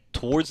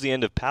towards the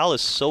end of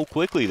Palace so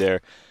quickly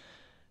there.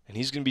 And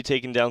he's going to be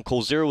taking down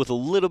coldzera with a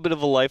little bit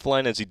of a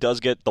lifeline as he does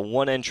get the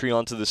 1 entry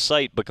onto the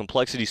site, but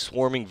compLexity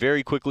swarming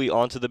very quickly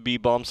onto the B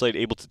bomb site,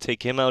 able to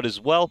take him out as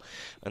well,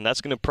 and that's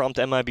going to prompt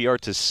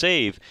MIBR to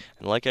save.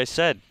 And like I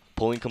said,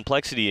 pulling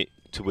compLexity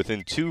to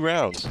within 2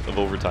 rounds of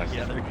overtime.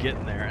 Yeah, they're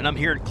getting there. And I'm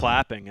hearing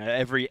clapping.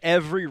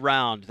 Every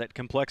round that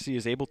compLexity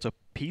is able to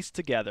piece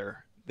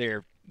together,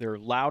 they're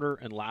louder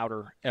and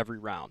louder every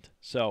round.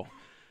 So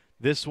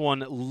this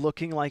one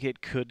looking like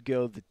it could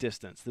go the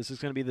distance. This is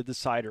going to be the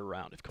decider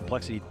round. If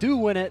compLexity do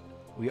win it,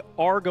 we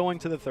are going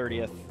to the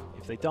 30th.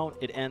 If they don't,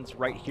 it ends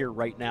right here,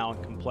 right now,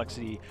 and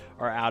compLexity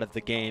are out of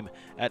the game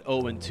at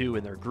 0-2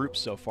 in their groups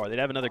so far. They'd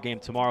have another game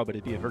tomorrow, but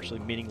it'd be a virtually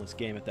meaningless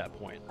game at that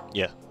point.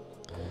 Yeah.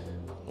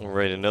 All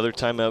right, another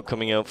timeout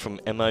coming out from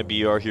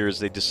MIBR here as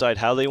they decide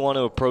how they want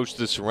to approach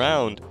this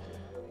round.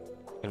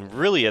 And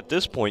really, at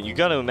this point, you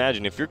got to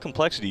imagine, if you're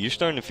compLexity, you're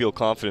starting to feel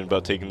confident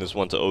about taking this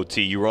one to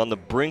OT. You were on the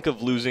brink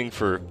of losing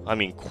for,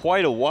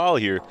 quite a while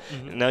here.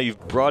 And now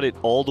you've brought it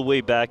all the way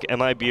back.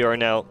 MIBR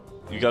now,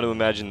 you got to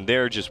imagine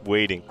they're just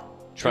waiting,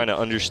 trying to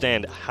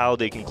understand how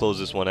they can close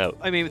this one out.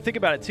 I mean, think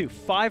about it, too.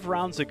 5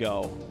 rounds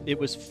ago, it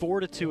was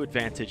 4-2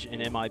 advantage in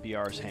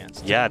MIBR's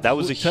hands. Yeah, that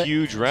was a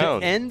huge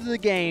round. To end the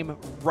game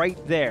right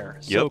there.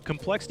 So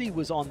compLexity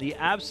was on the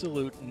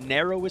absolute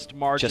narrowest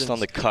margins. Just on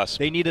the cusp.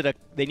 They needed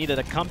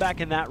a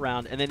comeback in that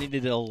round, and then they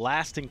needed a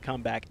lasting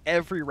comeback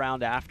every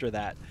round after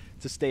that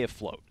to stay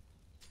afloat.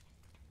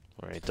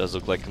 All right, it does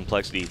look like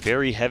compLexity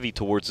very heavy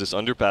towards this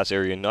underpass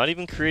area, not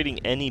even creating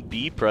any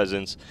B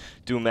presence.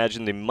 Do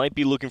imagine they might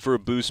be looking for a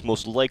boost,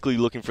 most likely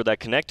looking for that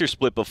connector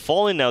split, but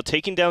Fallen now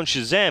taking down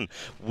Shazam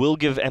will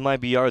give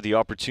MIBR the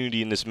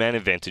opportunity in this man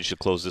advantage to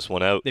close this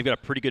one out. They've got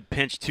a pretty good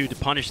pinch, too, to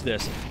punish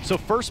this. So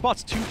first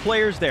spot's 2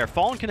 players there.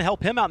 Fallen can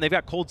help him out, and they've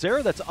got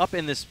coldzera that's up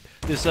in this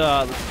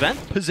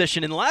vent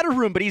position in ladder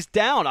room, but he's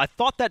down. I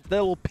thought that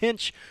little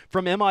pinch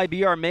from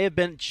MIBR may have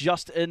been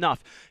just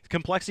enough.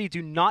 compLexity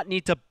do not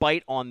need to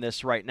bite on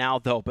this right now,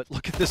 though, but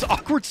look at this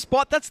awkward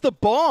spot. That's the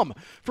bomb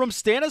from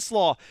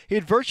Stanislaw. He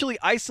had virtually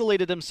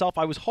isolated himself.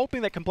 I was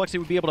hoping that compLexity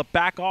would be able to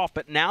back off,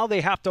 but now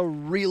they have to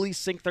really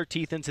sink their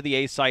teeth into the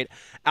A site.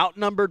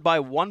 Outnumbered by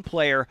 1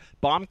 player.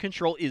 Bomb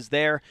control is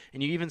there,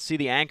 and you even see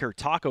the anchor.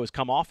 Taco has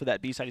come off of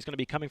that B site. He's going to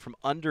be coming from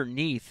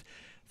underneath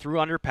through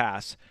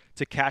underpass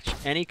to catch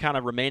any kind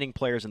of remaining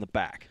players in the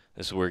back.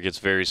 This is where it gets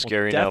very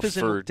scary now.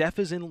 For Def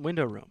is in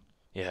window room.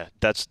 Yeah,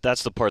 that's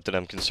the part that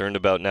I'm concerned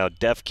about now.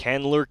 Def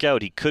can lurk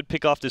out. He could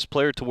pick off this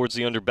player towards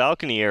the under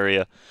balcony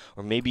area,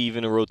 or maybe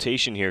even a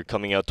rotation here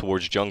coming out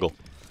towards jungle.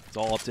 It's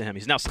all up to him.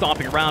 He's now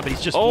stomping around, but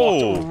he's just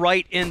walked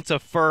right into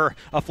Fur.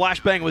 A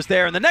flashbang was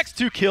there, and the next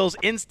 2 kills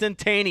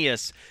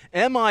instantaneous.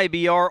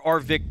 MIBR are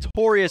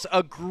victorious.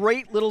 A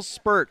great little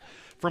spurt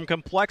from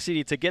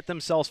compLexity to get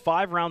themselves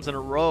 5 rounds in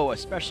a row,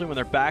 especially when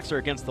their backs are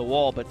against the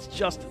wall, but it's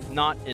just not enough.